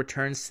card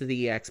returns to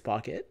the EX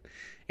pocket.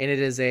 And it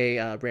is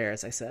a rare,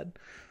 as I said.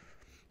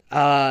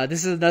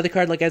 This is another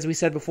card, like as we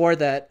said before,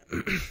 that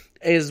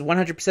is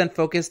 100%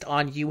 focused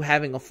on you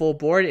having a full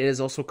board. It is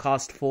also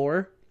cost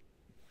 4.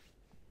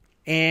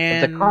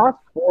 And the cost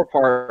 4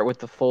 part with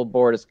the full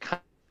board is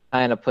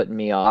kind of putting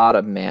me a lot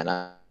of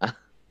mana.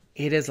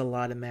 it is a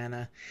lot of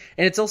mana.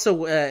 And it's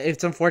also,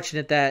 it's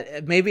unfortunate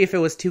that maybe if it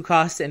was 2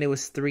 costs and it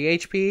was 3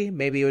 HP,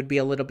 maybe it would be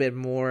a little bit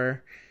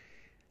more,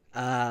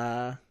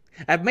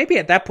 maybe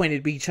at that point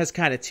it'd be just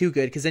kind of too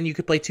good, because then you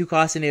could play 2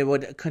 costs and it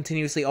would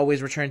continuously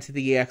always return to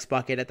the EX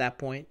bucket at that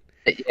point.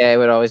 Yeah, it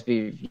would always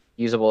be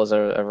usable as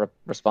a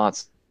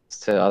response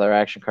to other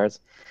action cards.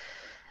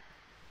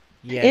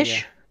 Yeah,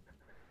 Ish. yeah.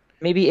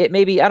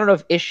 Maybe I don't know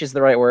if ish is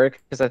the right word,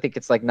 because I think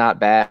it's like not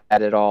bad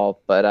at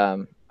all, but I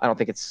don't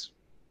think it's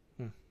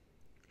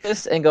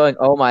this and going,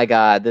 oh my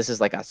god, this is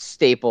like a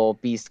staple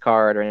beast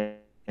card or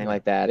anything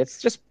like that.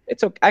 It's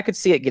okay. I could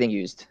see it getting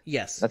used.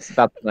 Yes. That's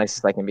about the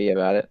nicest I can be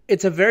about it.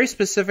 It's a very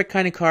specific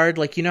kind of card.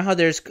 Like, you know how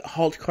there's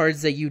halt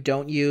cards that you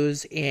don't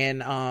use in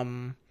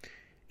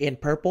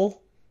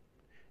purple?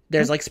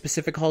 There's like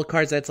specific halt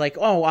cards that's like,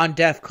 oh, on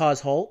death,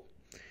 cause halt.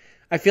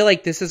 I feel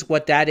like this is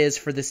what that is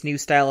for this new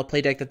style of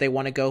play deck that they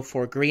want to go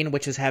for green,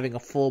 which is having a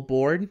full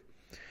board.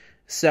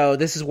 So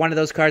this is one of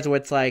those cards where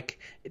it's like,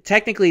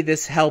 technically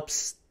this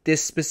helps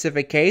this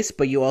specific case,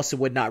 but you also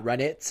would not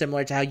run it.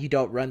 Similar to how you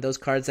don't run those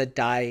cards that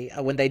die.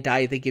 When they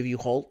die, they give you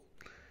halt.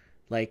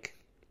 Like,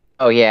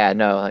 oh yeah,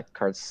 no, that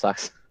card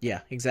sucks.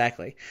 yeah,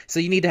 exactly. So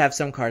you need to have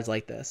some cards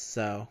like this.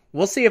 So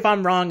we'll see if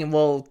I'm wrong, and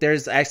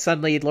there's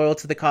suddenly Loyal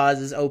to the Cause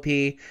is OP,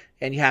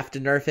 and you have to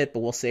nerf it, but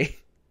we'll see.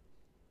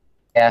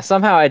 Yeah,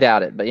 somehow I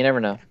doubt it, but you never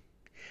know.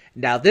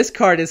 Now, this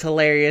card is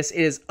hilarious.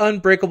 It is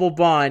Unbreakable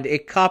Bond.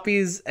 It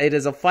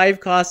is a 5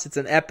 cost, it's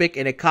an epic,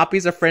 and it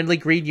copies a friendly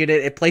green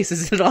unit. It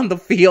places it on the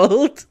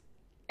field.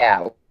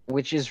 Yeah,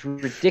 which is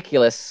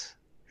ridiculous.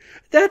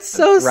 That's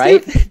so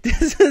right? stupid.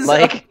 This is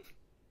like,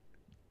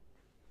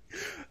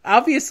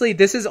 obviously,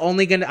 this is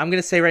only gonna. I'm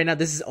gonna say right now,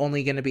 this is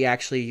only gonna be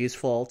actually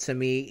useful to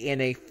me in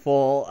a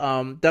full.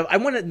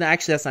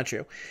 Actually, that's not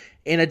true.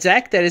 In a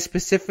deck that is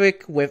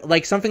specific with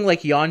like something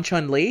like Yan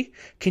Chun-Li,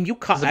 can you?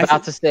 I was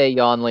about to say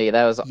Yan Li.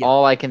 That was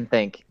all I can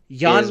think.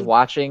 Is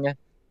watching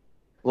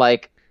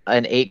like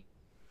an 8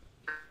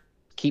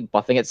 keep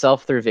buffing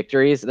itself through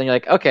victories, and then you're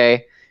like,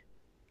 okay,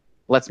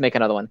 let's make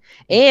another one.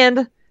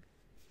 And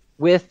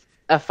with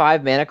a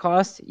 5 mana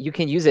cost, you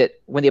can use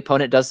it when the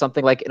opponent does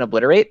something like an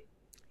obliterate.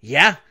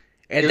 Yeah,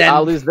 and then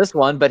I'll lose this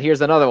one, but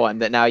here's another one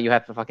that now you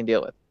have to fucking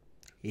deal with.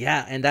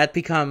 Yeah, and that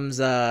becomes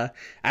a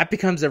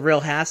real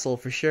hassle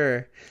for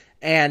sure.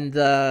 And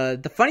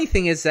the funny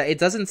thing is that it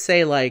doesn't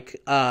say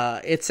like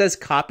it says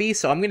copy,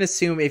 so I'm gonna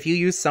assume if you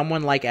use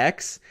someone like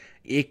X,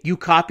 you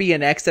copy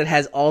an X that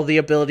has all the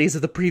abilities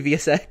of the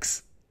previous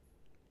X.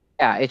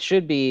 Yeah, it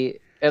should be,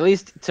 at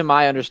least to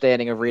my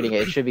understanding of reading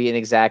it, it should be an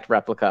exact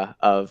replica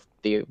of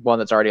the one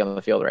that's already on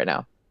the field right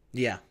now.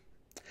 Yeah.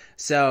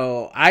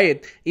 So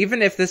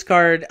even if this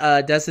card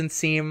doesn't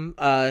seem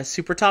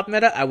super top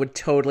meta, I would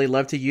totally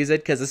love to use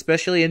it, because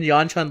especially in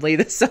Yan Chun-Li,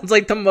 this sounds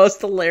like the most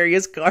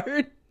hilarious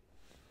card.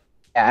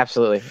 Yeah,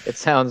 absolutely. It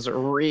sounds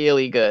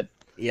really good.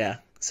 Yeah.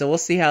 So we'll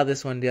see how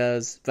this one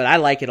goes, but I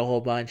like it a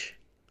whole bunch.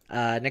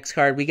 Next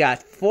card, we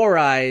got Four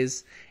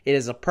Eyes. It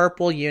is a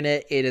purple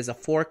unit. It is a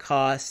 4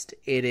 cost.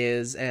 It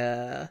is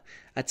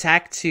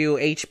attack 2,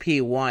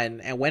 HP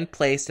 1, and when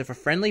placed, if a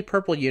friendly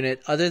purple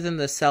unit other than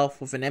the self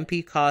with an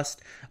MP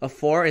cost of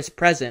 4 is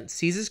present,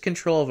 seizes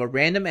control of a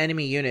random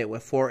enemy unit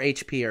with 4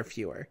 HP or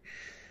fewer.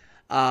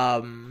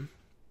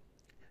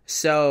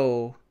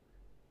 So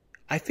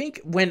I think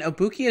when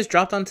Ibuki is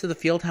dropped onto the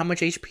field, how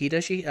much HP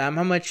does she? How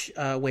much?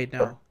 Wait,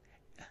 no.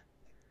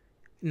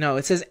 No,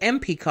 it says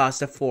MP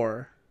cost of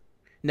 4.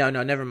 No,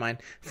 never mind.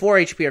 4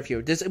 HP or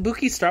fewer. Does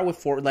Ibuki start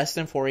with less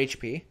than 4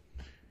 HP?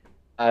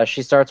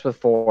 She starts with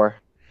 4.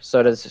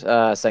 So does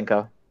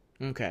Senko.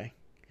 Okay.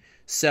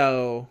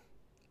 So,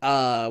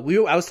 I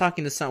was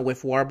talking to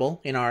with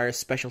Warble in our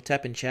special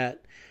Teppen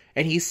chat,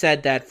 and he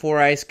said that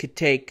Four Eyes could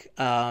take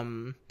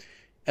Ibuki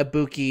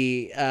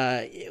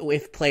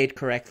if played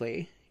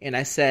correctly. And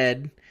I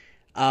said,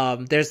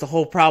 there's the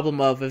whole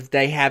problem of if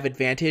they have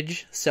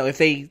advantage. So if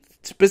they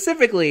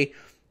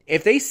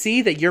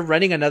see that you're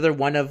running another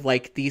one of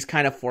like these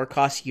kind of 4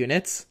 cost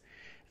units,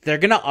 they're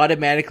gonna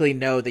automatically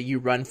know that you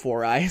run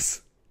Four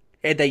Eyes.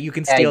 And that you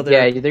can steal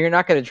their... Yeah, you're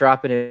not going to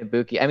drop it in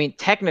Ibuki. I mean,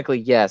 technically,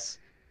 yes.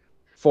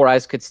 Four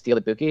Eyes could steal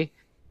Ibuki.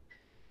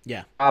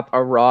 Yeah. Drop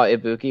a raw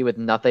Ibuki with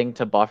nothing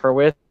to buffer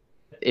with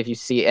if you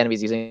see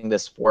enemies using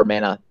this 4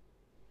 mana.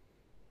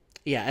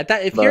 Yeah,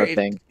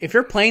 if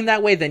you're playing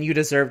that way, then you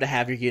deserve to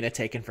have your unit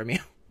taken from you.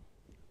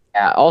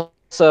 Yeah,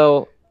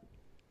 also,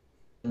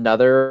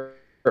 another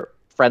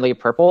friendly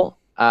purple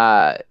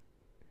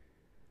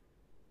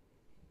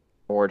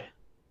board,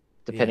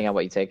 depending on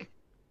what you take.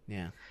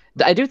 Yeah.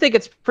 I do think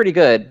it's pretty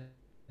good.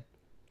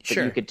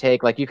 Sure. You could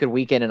take, like, you could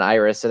weaken an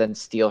Iris and then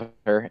steal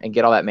her and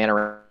get all that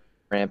mana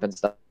ramp and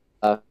stuff.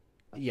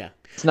 Yeah.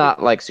 It's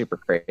not, like, super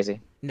crazy.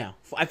 No.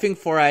 I think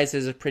Four Eyes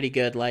is a pretty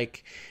good,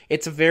 like,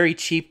 it's a very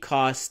cheap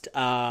cost,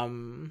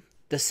 the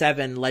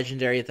 7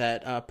 legendary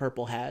that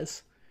Purple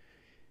has.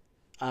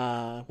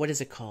 what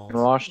is it called?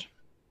 Washed.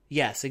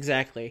 Yes,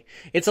 exactly.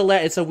 It's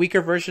a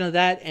weaker version of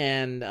that,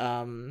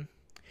 and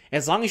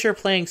as long as you're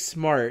playing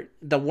smart,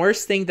 the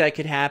worst thing that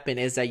could happen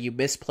is that you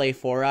misplay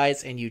Four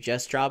Eyes and you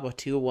just drop a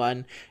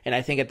 2-1, and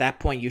I think at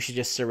that point you should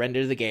just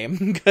surrender the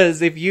game,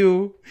 because if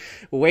you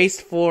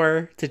waste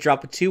 4 to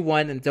drop a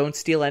 2-1 and don't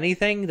steal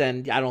anything,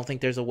 then I don't think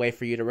there's a way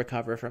for you to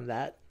recover from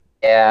that.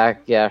 Yeah.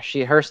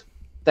 Her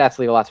stats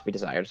leave a lot to be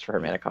desired for her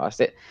mana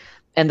cost.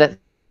 And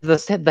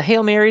the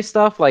Hail Mary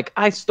stuff, like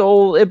I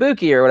stole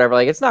Ibuki or whatever,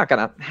 like it's not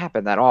gonna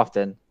happen that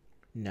often.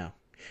 No.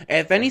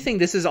 If anything,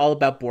 this is all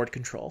about board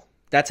control.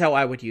 That's how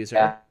I would use her.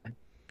 Yeah.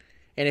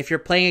 And if you're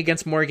playing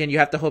against Morgan, you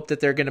have to hope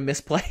that they're going to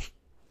misplay.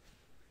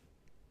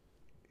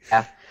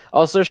 Yeah.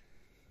 Also,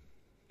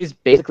 she's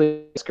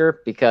basically Wesker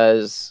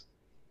because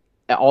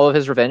all of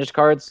his revenge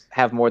cards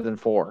have more than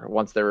 4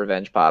 once their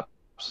revenge pops.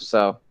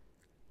 So.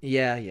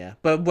 Yeah.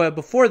 But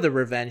before the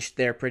revenge,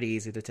 they're pretty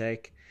easy to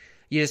take.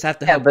 You just have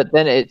to hope. But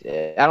then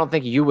I don't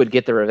think you would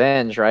get the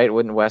revenge, right?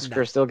 Wouldn't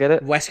Wesker still get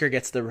it? Wesker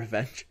gets the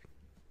revenge.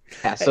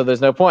 Yeah, so there's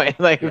no point.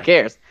 Like, who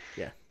cares?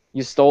 Yeah.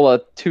 You stole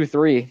a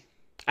 2-3.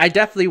 I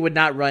definitely would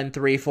not run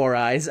 3 Four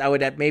Eyes. I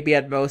would at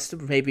most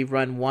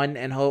run 1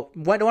 and hope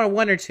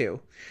one or 2,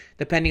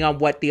 depending on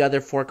what the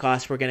other 4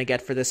 costs we're going to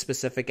get for this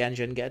specific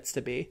engine gets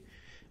to be.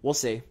 We'll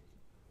see.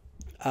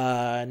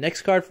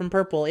 Next card from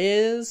purple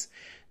is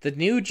the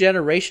new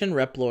generation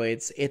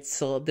Reploids.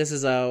 This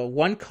is a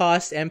 1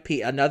 cost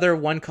MP, another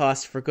 1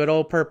 cost for good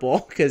old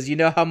purple, because you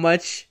know how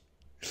much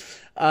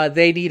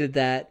they needed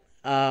that.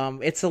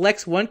 It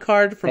selects 1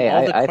 card from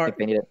all the cards. I think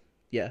they need it.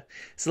 Yeah.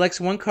 Selects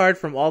 1 card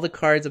from all the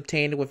cards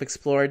obtained with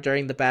Explorer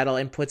during the battle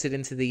and puts it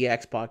into the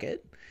EX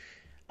pocket.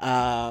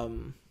 I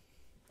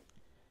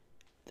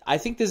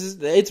think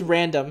it's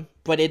random,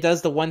 but it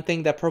does the one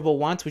thing that purple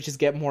wants, which is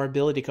get more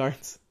ability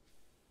cards.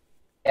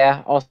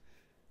 Yeah. Also,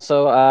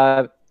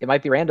 it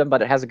might be random,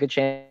 but it has a good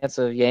chance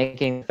of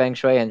yanking the Feng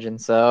Shui engine.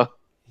 So.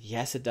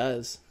 Yes, it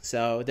does.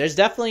 So there's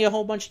definitely a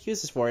whole bunch of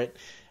uses for it.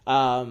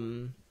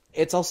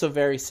 It's also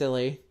very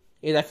silly.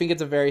 I think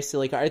it's a very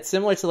silly card. It's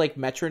similar to like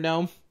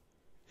Metronome,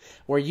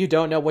 where you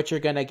don't know what you're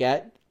going to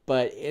get,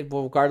 but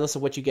regardless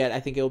of what you get, I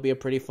think it will be a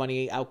pretty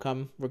funny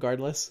outcome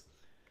regardless.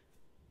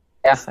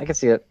 Yeah, I can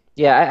see it.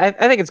 Yeah,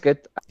 I think it's good.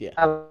 Yeah.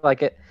 I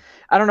like it.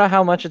 I don't know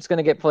how much it's going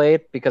to get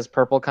played because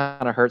purple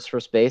kind of hurts for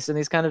space in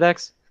these kind of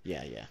decks.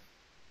 Yeah.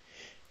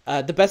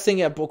 The best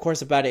thing, of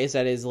course, about it is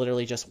that it is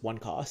literally just 1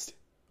 cost.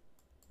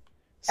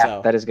 Yeah,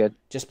 so that is good.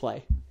 Just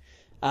play.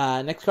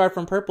 Next card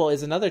from purple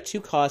is another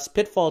 2 cost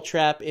Pitfall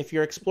Trap. If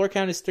your Explore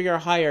count is 3 or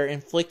higher,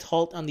 inflict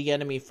halt on the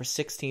enemy for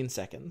 16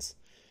 seconds.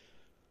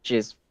 Which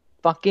is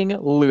fucking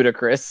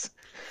ludicrous.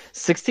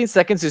 16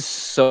 seconds is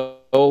so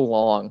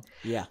long.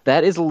 Yeah.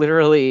 That is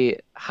literally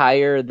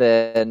higher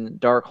than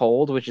Dark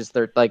Hold, which is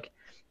their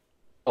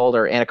Hold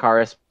or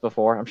Anakaris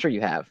before. I'm sure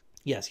you have.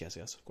 Yes,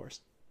 of course.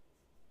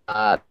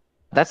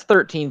 That's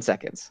 13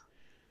 seconds.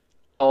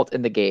 Halt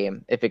in the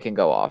game if it can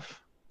go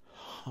off.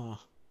 Huh.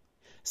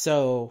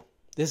 So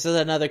this is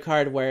another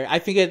card where I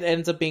think it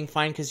ends up being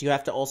fine because you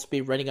have to also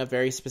be running a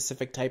very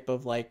specific type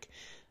of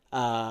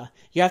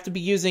you have to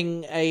be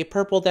using a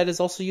purple that is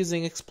also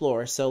using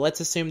Explore. So let's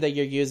assume that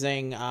you're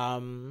using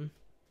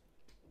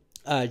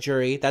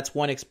Jury. That's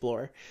 1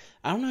 Explore.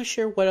 I'm not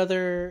sure what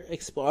other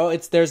Explore. Oh,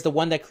 there's the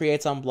one that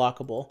creates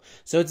Unblockable.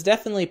 So it's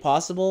definitely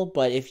possible,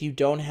 but if you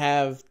don't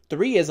have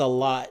 3 is a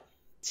lot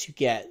to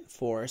get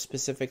for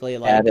specifically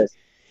it is.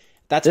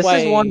 This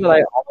is one that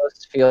I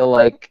almost feel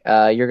like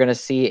you're going to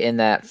see in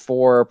that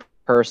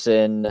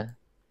 4-person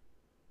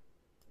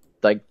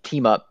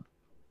team up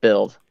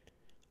build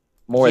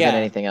more than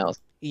anything else.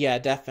 Yeah,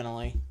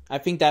 definitely. I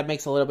think that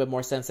makes a little bit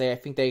more sense. I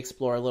think they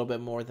explore a little bit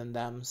more than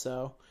them,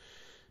 so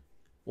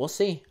we'll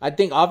see. I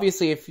think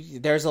obviously if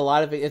there's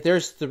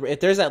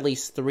at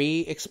least 3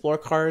 explore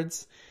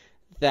cards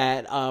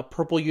that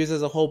purple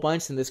uses a whole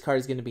bunch, then this card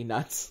is going to be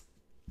nuts.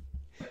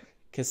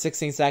 Because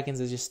 16 seconds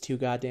is just too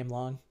goddamn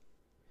long.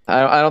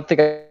 I don't think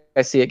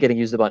I see it getting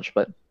used a bunch,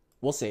 but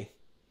we'll see.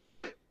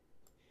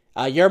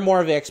 You're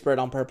more of an expert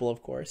on purple,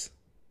 of course.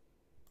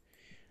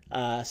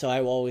 So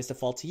I will always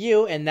default to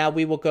you. And now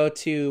we will go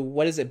to,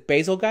 what is it,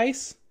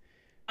 Basilgeuse?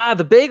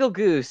 The Bagel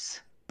Goose.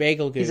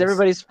 Bagel Goose.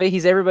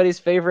 He's everybody's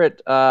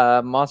favorite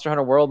Monster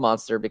Hunter World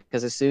monster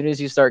because as soon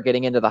as you start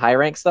getting into the high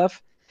rank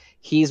stuff,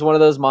 he's one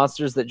of those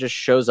monsters that just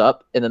shows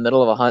up in the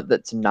middle of a hunt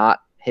that's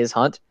not his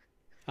hunt.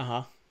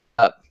 Uh-huh.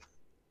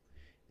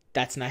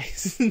 That's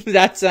nice.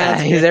 That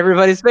sounds He's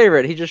everybody's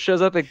favorite. He just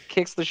shows up and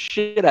kicks the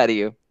shit out of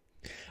you.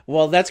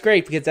 Well, that's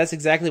great because that's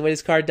exactly what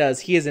his card does.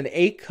 He is an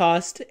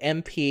 8-cost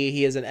MP.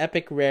 He is an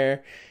epic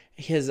rare.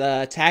 His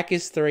attack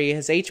is 3.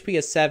 His HP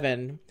is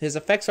 7. His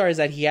effects is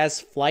that he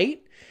has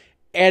flight.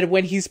 And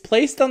when he's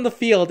placed on the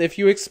field, if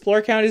you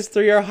explore count is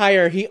 3 or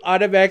higher, he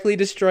automatically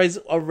destroys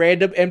a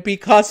random MP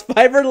cost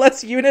 5 or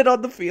less unit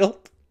on the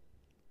field.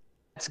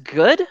 That's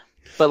good.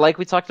 But like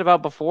we talked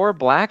about before,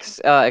 Black's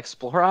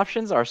explore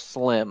options are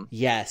slim.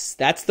 Yes,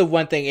 that's the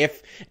one thing.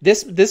 If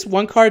this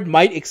one card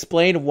might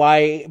explain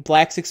why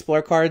Black's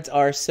explore cards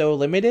are so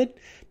limited,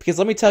 because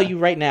let me tell you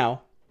right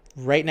now,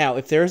 right now,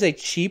 if there is a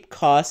cheap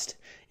cost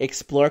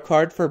Explore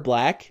card for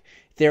black,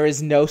 there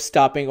is no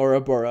stopping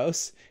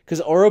Ouroboros.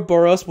 Because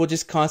Ouroboros will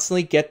just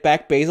constantly get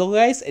back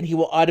Basilgeuse, and he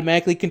will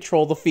automatically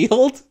control the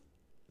field.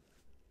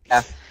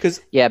 Yeah, Because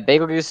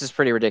Bagel Goose is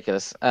pretty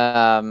ridiculous.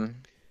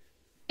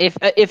 If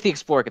the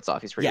Explorer gets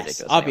off, he's pretty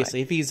ridiculous.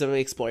 Obviously, anyway. if he's an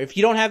Explorer. If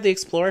you don't have the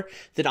Explorer,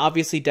 then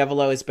obviously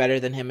Devilo is better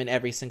than him in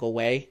every single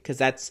way. Because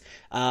that's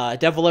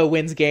Devilo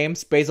wins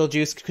games,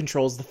 Basiljuice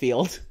controls the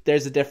field.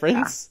 There's a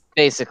difference.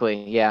 Yeah,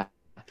 basically, yeah.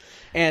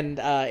 And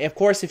of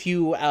course, if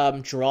you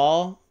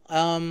draw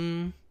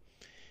Devilo,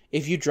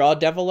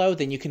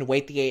 then you can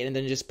wait the 8 and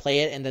then just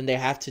play it, and then they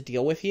have to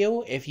deal with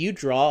you. If you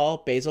draw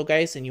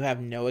Basilgeuse and you have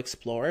no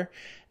Explorer,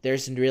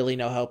 there's really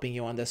no helping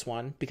you on this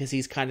one because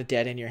he's kind of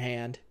dead in your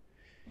hand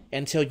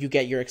until you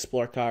get your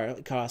Explore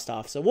cost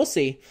off. So we'll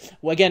see.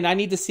 Well, again, I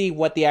need to see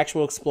what the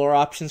actual Explorer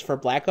options for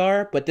black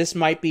are, but this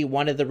might be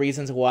one of the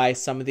reasons why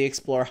some of the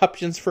Explorer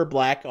options for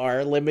black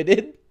are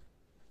limited.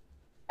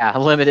 Yeah,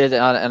 limited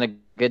on a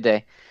good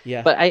day.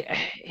 Yeah. But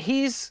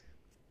he's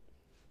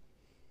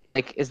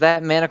like, is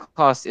that mana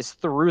cost is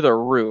through the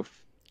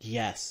roof.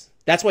 Yes.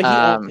 That's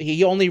why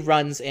he only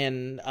runs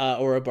in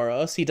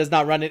Ouroboros. He does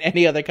not run in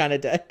any other kind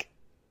of deck.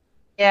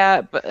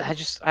 Yeah, but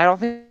I don't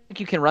think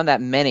you can run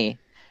that many.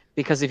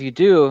 Because if you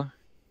do,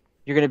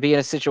 you're going to be in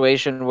a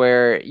situation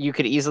where you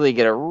could easily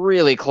get a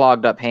really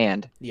clogged up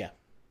hand. Yeah.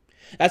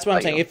 That's what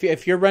I'm saying.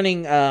 If you're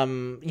running,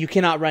 you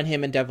cannot run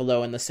him and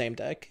Devilo in the same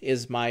deck,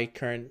 is my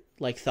current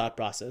thought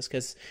process.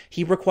 Because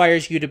he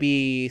requires you to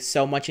be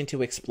so much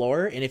into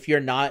Explorer. And if you're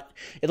not,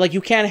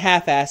 you can't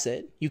half-ass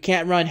it. You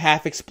can't run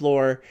half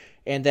Explorer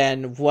and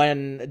then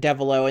one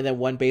Devilo and then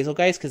one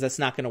Basilgeuse, because that's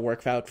not going to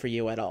work out for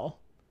you at all.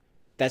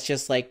 That's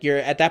just you're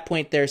at that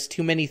point, there's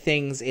too many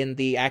things in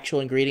the actual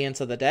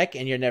ingredients of the deck,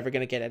 and you're never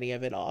going to get any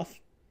of it off.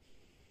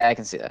 I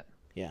can see that.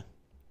 Yeah.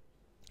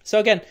 So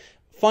again,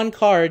 fun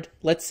card.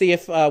 Let's see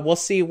if we'll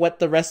see what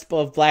the rest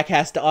of Black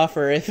has to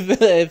offer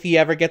if he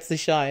ever gets to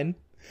shine.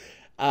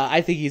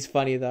 I think he's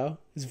funny though.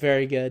 He's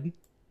very good.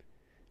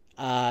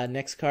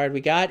 Next card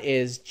we got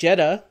is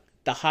Jeddah,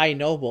 the High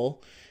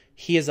Noble.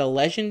 He is a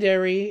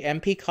legendary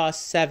MP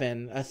cost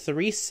 7, a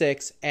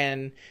 3/6,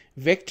 and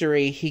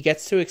victory, he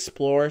gets to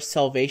explore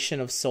Salvation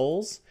of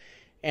Souls.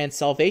 And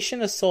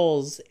Salvation of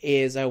Souls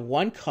is a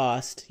 1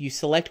 cost. You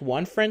select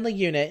one friendly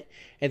unit,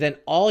 and then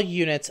all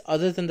units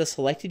other than the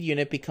selected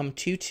unit become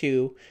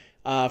 2/2.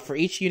 For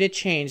each unit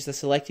change, the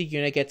selected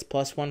unit gets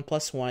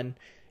 +1/+1.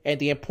 And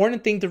the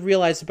important thing to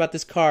realize about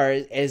this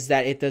card is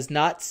that it does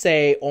not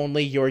say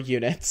only your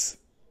units.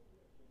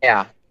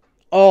 Yeah.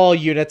 All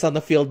units on the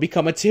field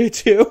become a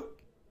 2/2.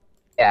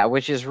 Yeah,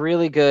 which is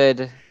really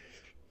good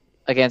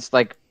against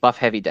buff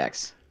heavy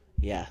decks.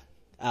 Yeah.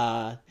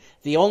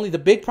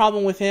 The big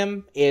problem with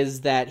him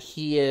is that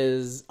he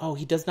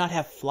does not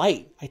have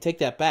flight. I take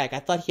that back. I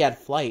thought he had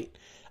flight.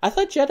 I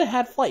thought Jeddah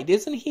had flight.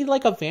 Isn't he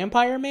like a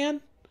vampire man?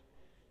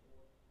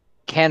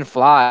 Can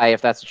fly,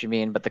 if that's what you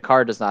mean, but the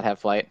card does not have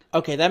flight.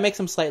 Okay, that makes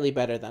him slightly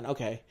better then.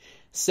 Okay.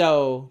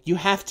 So you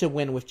have to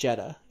win with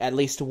Jeddah at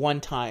least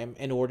one time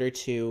in order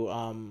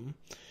to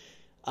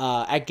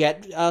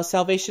get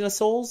Salvation of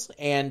Souls.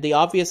 And the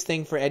obvious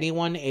thing for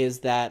anyone is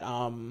that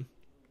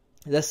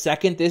the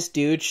second this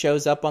dude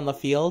shows up on the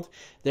field,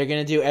 they're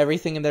going to do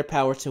everything in their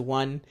power to,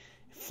 one,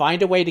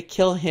 find a way to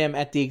kill him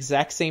at the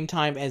exact same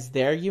time as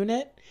their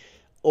unit,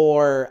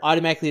 or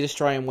automatically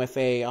destroy him with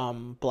a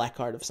black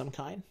card of some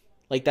kind.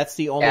 That's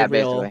the only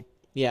basically.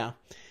 Yeah.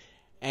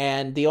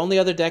 And the only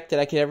other deck that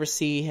I could ever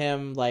see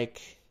him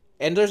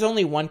and there's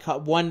only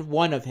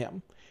one of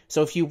him.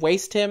 So if you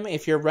waste him,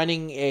 if you're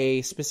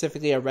running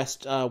specifically a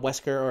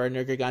Wesker or a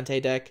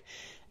Nergigante deck,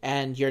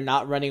 and you're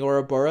not running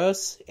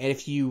Ouroboros, and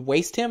if you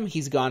waste him,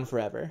 he's gone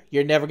forever.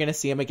 You're never going to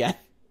see him again.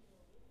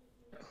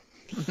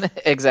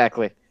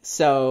 Exactly.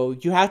 So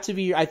you have to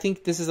be. I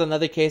think this is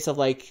another case of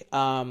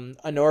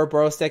an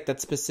Ouroboros deck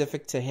that's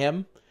specific to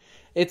him.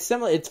 It's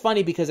similar. It's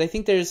funny because I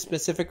think there's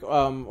specific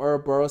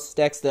Ouroboros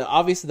decks.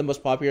 Obviously the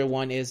most popular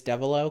one is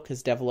Devilo,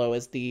 because Devilo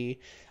is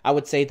I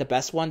would say the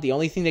best one. The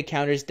only thing that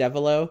counters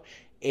Devilo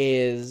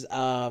is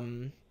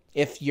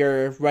if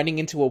you're running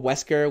into a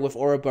Wesker with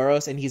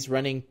Ouroboros and he's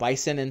running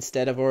Bison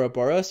instead of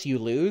Ouroboros, you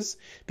lose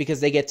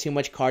because they get too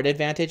much card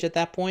advantage at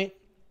that point.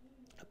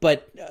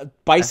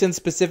 But Bison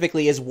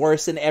specifically is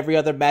worse in every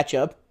other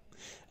matchup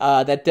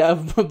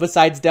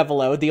besides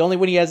Devilo. The only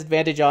one he has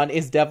advantage on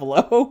is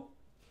Devilo.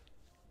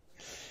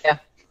 Yeah.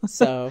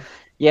 So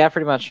yeah,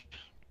 pretty much.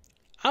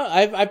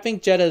 I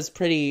think Jeddah is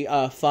pretty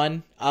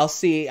fun. I'll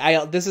see.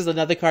 This is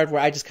another card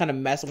where I just kind of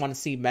want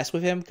to mess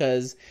with him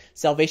because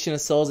Salvation of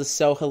Souls is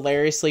so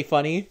hilariously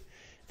funny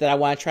that I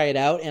want to try it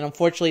out. And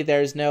unfortunately,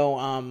 there's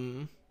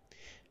no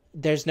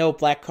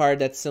black card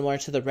that's similar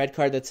to the red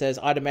card that says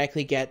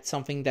automatically get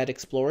something that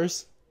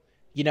explores.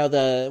 You know,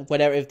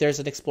 if there's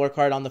an explore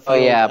card on the field.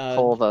 Oh yeah,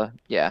 pull the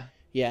yeah.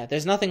 Yeah,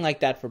 there's nothing like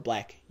that for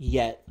black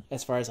yet,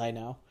 as far as I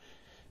know.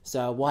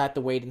 So we'll have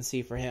to wait and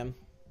see for him.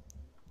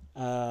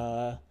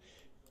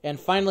 And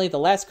finally, the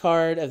last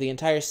card of the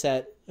entire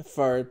set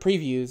for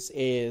previews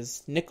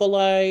is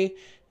Nikolai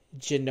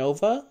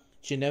Genova.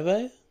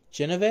 Genevieve?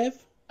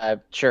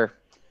 Sure.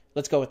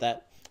 Let's go with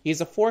that.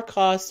 He's a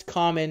 4-cost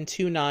common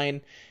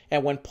 2/9,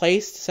 and when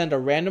placed, send a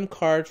random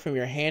card from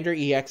your hand or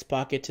EX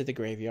pocket to the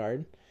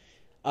graveyard.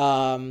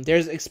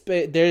 There's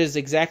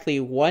exactly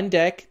one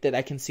deck that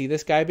I can see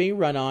this guy being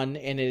run on,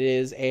 and it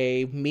is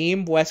a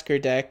meme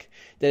Wesker deck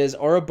that is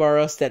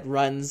Ouroboros that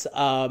runs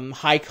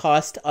high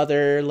cost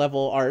other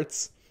level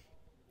arts.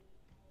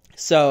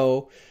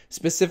 So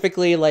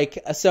specifically,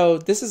 so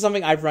this is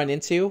something I've run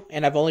into,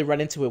 and I've only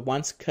run into it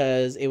once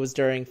because it was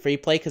during free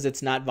play because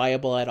it's not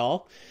viable at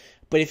all.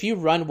 But if you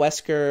run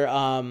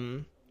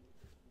Wesker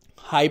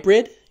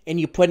hybrid and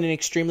you put an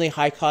extremely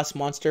high cost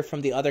monster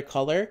from the other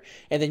color,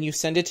 and then you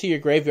send it to your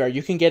graveyard,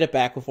 you can get it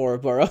back with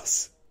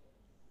Ouroboros.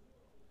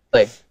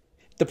 Like,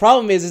 the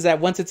problem is that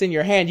once it's in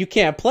your hand, you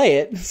can't play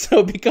it, so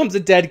it becomes a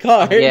dead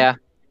card. Yeah,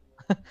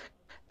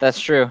 that's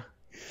true.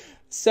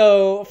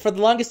 So for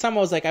the longest time,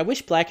 I was like, I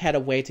wish Black had a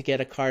way to get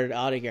a card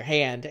out of your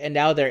hand, and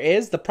now there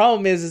is. The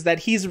problem is that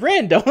he's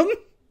random.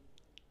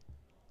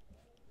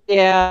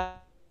 Yeah,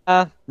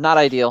 not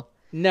ideal.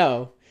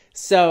 No.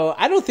 So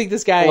I don't think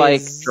this guy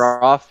like is...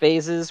 draw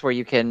phases where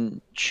you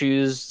can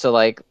choose to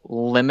like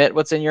limit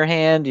what's in your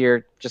hand.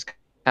 You're just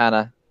kind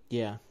of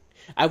Yeah.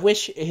 I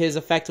wish his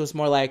effect was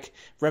more like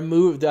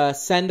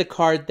send a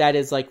card that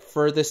is like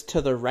furthest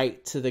to the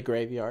right to the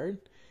graveyard.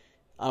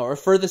 Or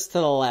furthest to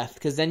the left,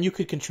 because then you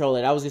could control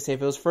it. I was going to say,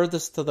 if it was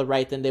furthest to the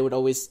right, then they would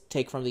always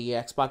take from the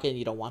EX pocket, and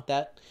you don't want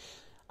that.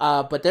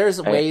 But there's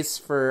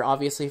ways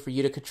obviously, for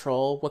you to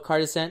control what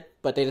card is sent,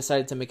 but they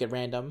decided to make it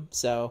random.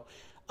 So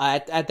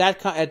at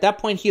that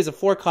point, he is a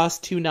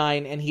 4-cost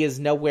 2/9, and he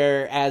is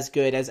nowhere as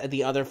good as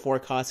the other 4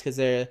 costs, because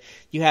at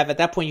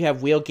that point you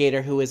have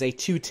Wheelgator, who is a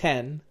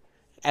 2/10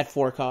 at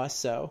 4 costs.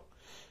 So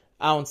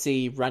I don't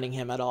see running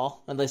him at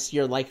all, unless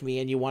you're like me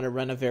and you want to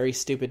run a very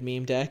stupid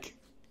meme deck.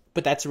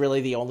 But that's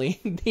really the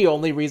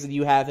only reason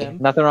you have him.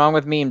 Nothing wrong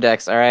with meme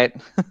decks, all right?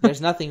 There's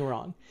nothing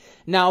wrong.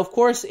 Now, of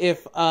course,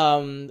 if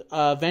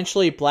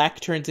eventually Black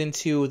turns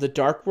into the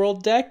Dark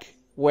World deck,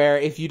 where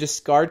if you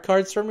discard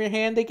cards from your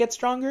hand, they get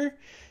stronger,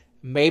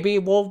 maybe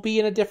we'll be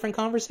in a different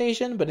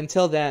conversation. But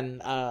until then,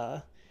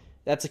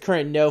 that's a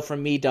current no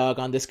from me, dog,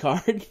 on this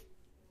card.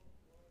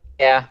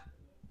 Yeah,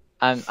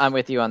 I'm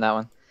with you on that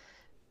one.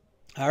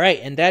 All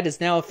right, and that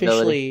is now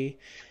officially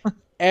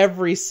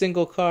every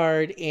single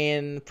card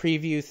in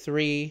Preview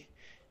 3.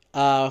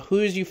 Who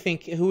is your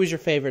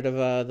favorite of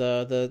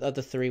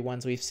the 3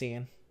 ones we've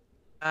seen?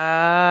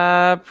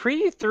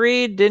 Preview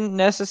 3 didn't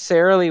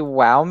necessarily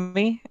wow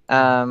me.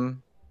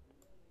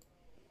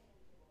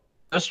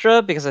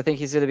 Nostra, because I think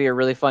he's going to be a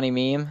really funny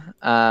meme.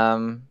 I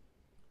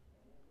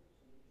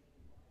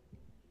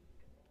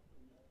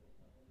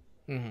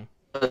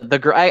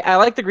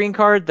like the green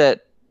card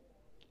that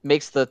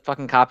makes the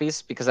fucking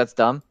copies, because that's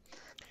dumb.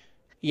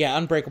 Yeah,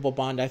 Unbreakable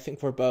Bond, I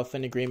think we're both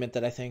in agreement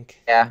that I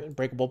think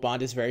Unbreakable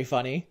Bond is very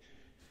funny.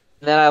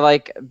 And then I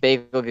like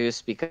Bagel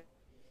Goose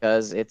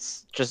because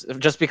it's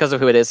just because of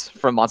who it is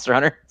from Monster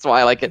Hunter. That's why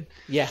I like it.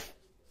 Yeah.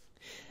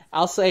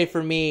 I'll say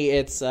for me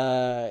it's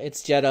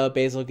Jeddah,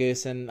 Basil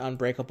Goose, and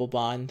Unbreakable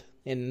Bond.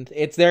 And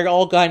they're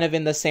all kind of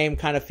in the same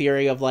kind of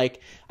theory of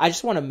like, I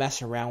just want to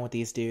mess around with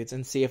these dudes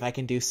and see if I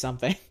can do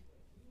something.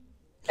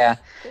 Yeah.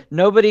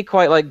 Nobody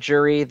quite like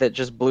Jury that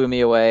just blew me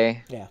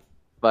away. Yeah.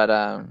 But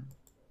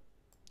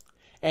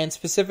and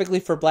specifically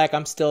for Black,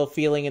 I'm still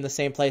feeling in the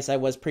same place I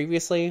was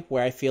previously,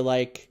 where I feel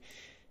like,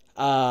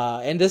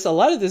 and a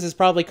lot of this is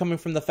probably coming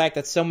from the fact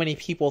that so many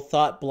people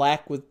thought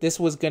this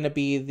was going to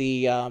be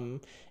the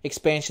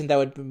expansion that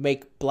would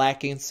make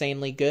Black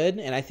insanely good,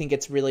 and I think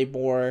it's really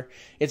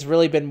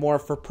been more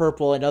for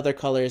purple and other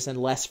colors and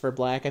less for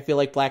Black. I feel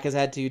like Black has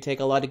had to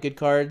take a lot of good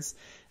cards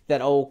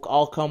that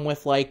all come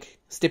with like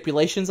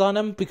stipulations on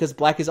them because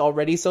Black is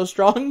already so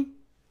strong.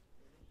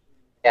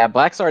 Yeah,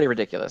 Black's already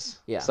ridiculous.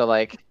 Yeah. So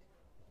like.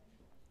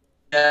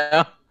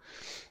 Yeah.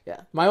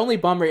 Yeah. My only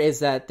bummer is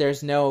that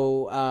there's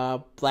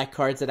no Black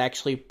cards that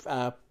actually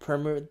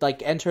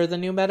enter the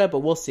new meta, but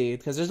we'll see,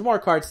 because there's more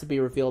cards to be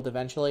revealed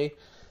eventually.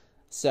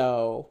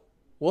 So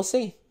we'll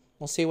see.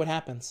 We'll see what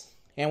happens.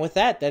 And with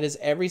that is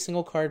every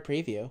single card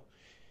preview.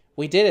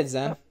 We did it,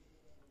 Zen.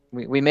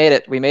 We made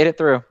it. We made it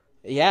through.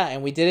 Yeah,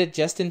 and we did it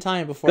just in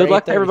time before. Good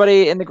luck to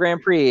everybody in the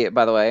Grand Prix,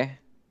 by the way.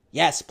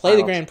 Yes, play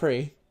the Grand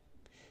Prix.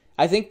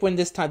 I think by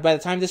the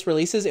time this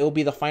releases, it will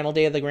be the final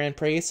day of the Grand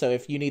Prix, so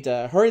if you need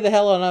to hurry the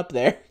hell on up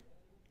there.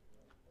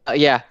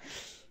 Yeah.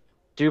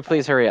 Do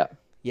please hurry up.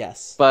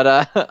 Yes. But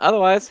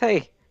otherwise,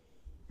 hey.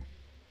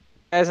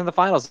 Guys in the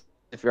finals,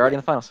 if you're already in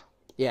the finals.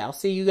 Yeah, I'll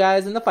see you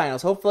guys in the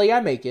finals. Hopefully I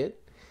make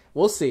it.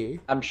 We'll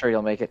see. I'm sure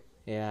you'll make it.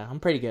 Yeah, I'm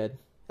pretty good.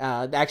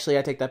 Actually,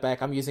 I take that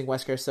back. I'm using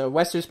Wesker, so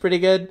Wesker's pretty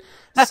good.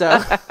 So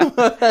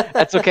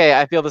That's okay.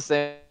 I feel the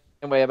same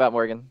way about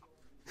Morgan.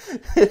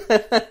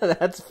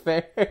 That's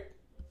fair.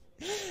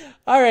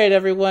 All right,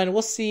 everyone.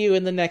 We'll see you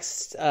in the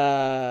next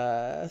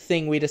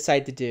thing we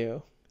decide to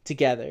do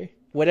together,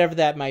 whatever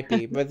that might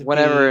be.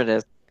 Whatever it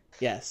is.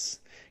 Yes.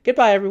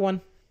 Goodbye,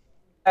 everyone.